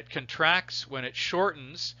tense, when it contracts, when it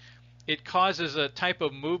shortens, it causes a type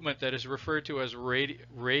of movement that is referred to as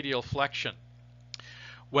radial flexion.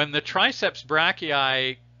 When the triceps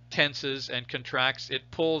brachii tenses and contracts, it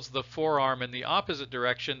pulls the forearm in the opposite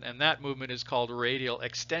direction, and that movement is called radial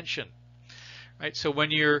extension. Right? So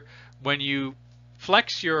when you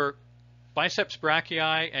flex your biceps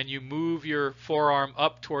brachii and you move your forearm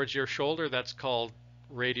up towards your shoulder, that's called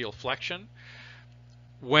radial flexion.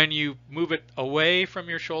 When you move it away from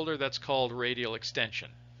your shoulder, that's called radial extension.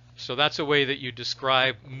 So that's a way that you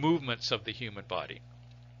describe movements of the human body.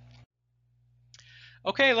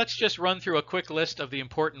 Okay, let's just run through a quick list of the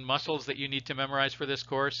important muscles that you need to memorize for this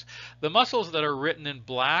course. The muscles that are written in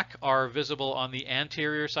black are visible on the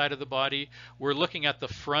anterior side of the body. We're looking at the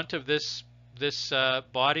front of this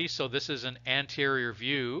body, so this is an anterior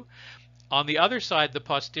view. On the other side, the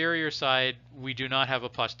posterior side, we do not have a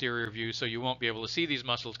posterior view, so you won't be able to see these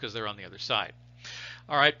muscles because they're on the other side.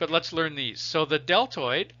 All right, but let's learn these. So the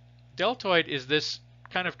deltoid is this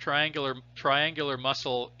kind of triangular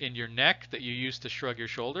muscle in your neck that you use to shrug your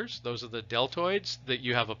shoulders. Those are the deltoids. That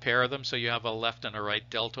you have a pair of them, so you have a left and a right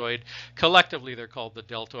deltoid. Collectively, they're called the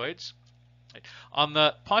deltoids. Right. On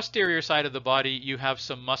the posterior side of the body, you have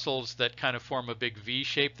some muscles that kind of form a big V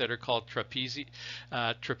shape that are called trapezius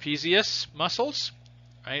muscles,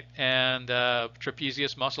 right? And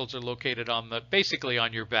trapezius muscles are located on basically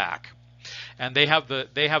on your back, and they have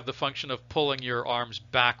the function of pulling your arms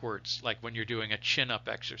backwards, like when you're doing a chin-up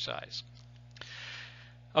exercise.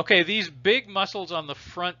 Okay, these big muscles on the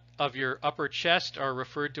front of your upper chest are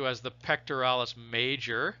referred to as the pectoralis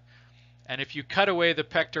major. And if you cut away the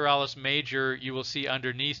pectoralis major, you will see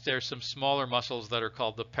underneath there's some smaller muscles that are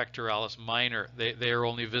called the pectoralis minor. They are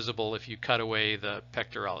only visible if you cut away the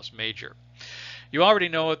pectoralis major. You already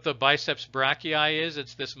know what the biceps brachii is.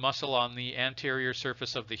 It's this muscle on the anterior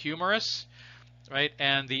surface of the humerus, right?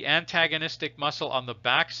 And the antagonistic muscle on the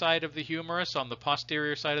back side of the humerus, on the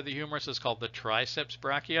posterior side of the humerus, is called the triceps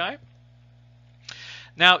brachii.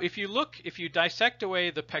 Now, if you dissect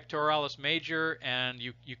away the pectoralis major and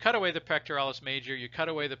you cut away the pectoralis major, you cut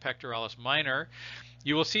away the pectoralis minor,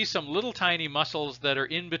 you will see some little tiny muscles that are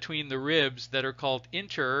in between the ribs that are called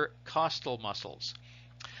intercostal muscles.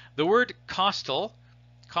 The word costal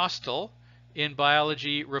in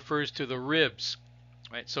biology refers to the ribs.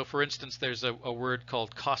 Right. So, for instance, there's a word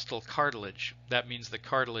called costal cartilage. That means the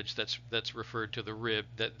cartilage that's referred to the rib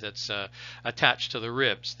that's attached to the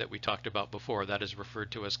ribs that we talked about before. That is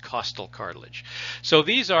referred to as costal cartilage. So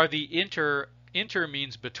these are the inter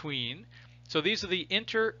means between. So these are the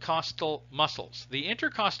intercostal muscles. The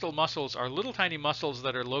intercostal muscles are little tiny muscles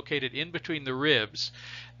that are located in between the ribs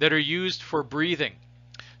that are used for breathing.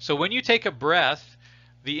 So when you take a breath,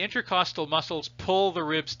 the intercostal muscles pull the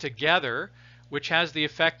ribs together, which has the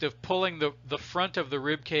effect of pulling the front of the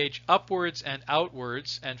rib cage upwards and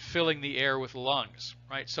outwards and filling the air with lungs,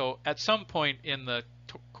 right? So at some point in the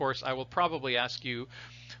course, I will probably ask you,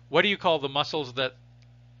 what do you call the muscles that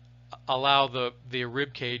allow the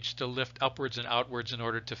rib cage to lift upwards and outwards in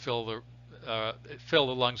order to fill the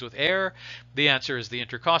lungs with air? The answer is the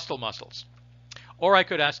intercostal muscles. Or I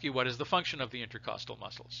could ask you, what is the function of the intercostal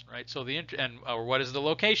muscles, right? So or what is the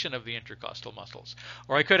location of the intercostal muscles?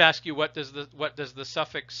 Or I could ask you, what does the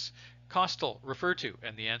suffix costal refer to?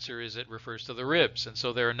 And the answer is it refers to the ribs. And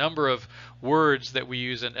so there are a number of words that we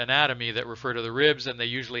use in anatomy that refer to the ribs, and they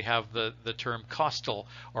usually have the term costal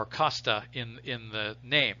or costa in the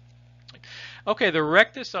name. Okay, the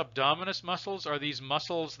rectus abdominis muscles are these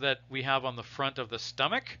muscles that we have on the front of the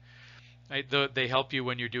stomach. Right? They help you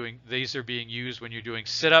when you're these are being used when you're doing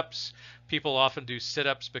sit-ups. People often do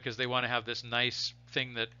sit-ups because they want to have this nice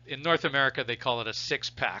thing that in North America they call it a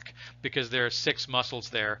six-pack, because there are 6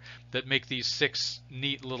 muscles there that make these 6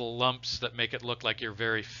 neat little lumps that make it look like you're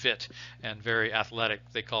very fit and very athletic.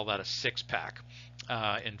 They call that a six-pack.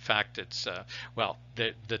 In fact, it's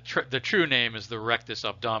the true name is the rectus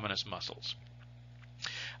abdominis muscles.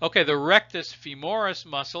 Okay, the rectus femoris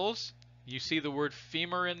muscles. You see the word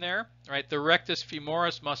femur in there, right? The rectus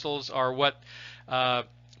femoris muscles are what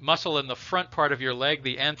muscle in the front part of your leg,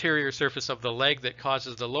 the anterior surface of the leg, that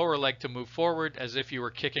causes the lower leg to move forward as if you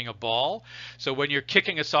were kicking a ball. So when you're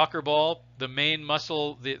kicking a soccer ball, the main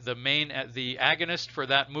muscle, the agonist for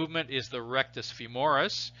that movement is the rectus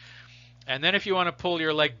femoris. And then if you want to pull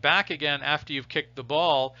your leg back again after you've kicked the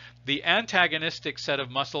ball, the antagonistic set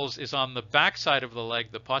of muscles is on the back side of the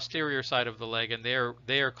leg, the posterior side of the leg, and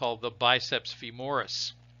they are called the biceps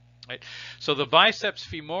femoris. Right? So the biceps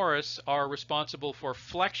femoris are responsible for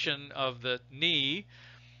flexion of the knee.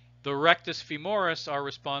 The rectus femoris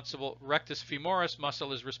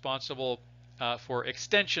muscle is responsible for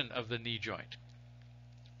extension of the knee joint.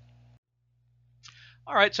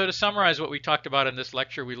 All right, so to summarize what we talked about in this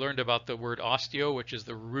lecture, we learned about the word osteo, which is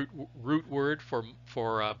the root word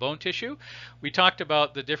for bone tissue. We talked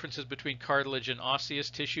about the differences between cartilage and osseous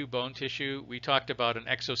tissue, bone tissue. We talked about an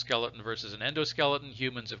exoskeleton versus an endoskeleton.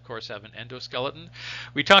 Humans, of course, have an endoskeleton.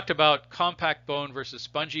 We talked about compact bone versus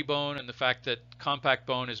spongy bone, and the fact that compact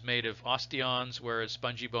bone is made of osteons, whereas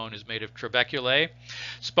spongy bone is made of trabeculae.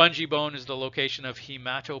 Spongy bone is the location of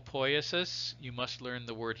hematopoiesis. You must learn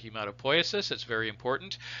the word hematopoiesis. It's very important.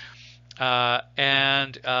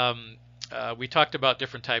 We talked about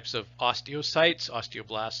different types of osteocytes,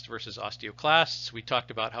 osteoblasts versus osteoclasts. We talked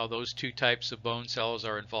about how those 2 types of bone cells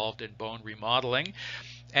are involved in bone remodeling.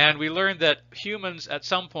 And we learned that humans at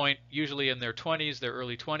some point, usually in their 20s, their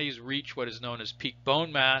early 20s, reach what is known as peak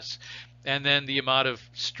bone mass. And then the amount of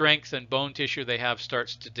strength and bone tissue they have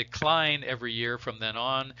starts to decline every year from then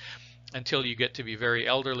on until you get to be very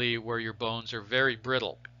elderly, where your bones are very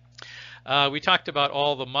brittle. We talked about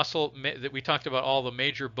all the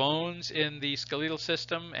major bones in the skeletal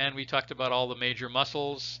system, and we talked about all the major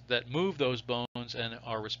muscles that move those bones and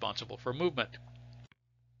are responsible for movement.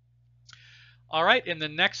 All right, in the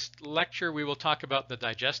next lecture, we will talk about the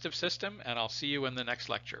digestive system, and I'll see you in the next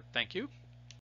lecture. Thank you.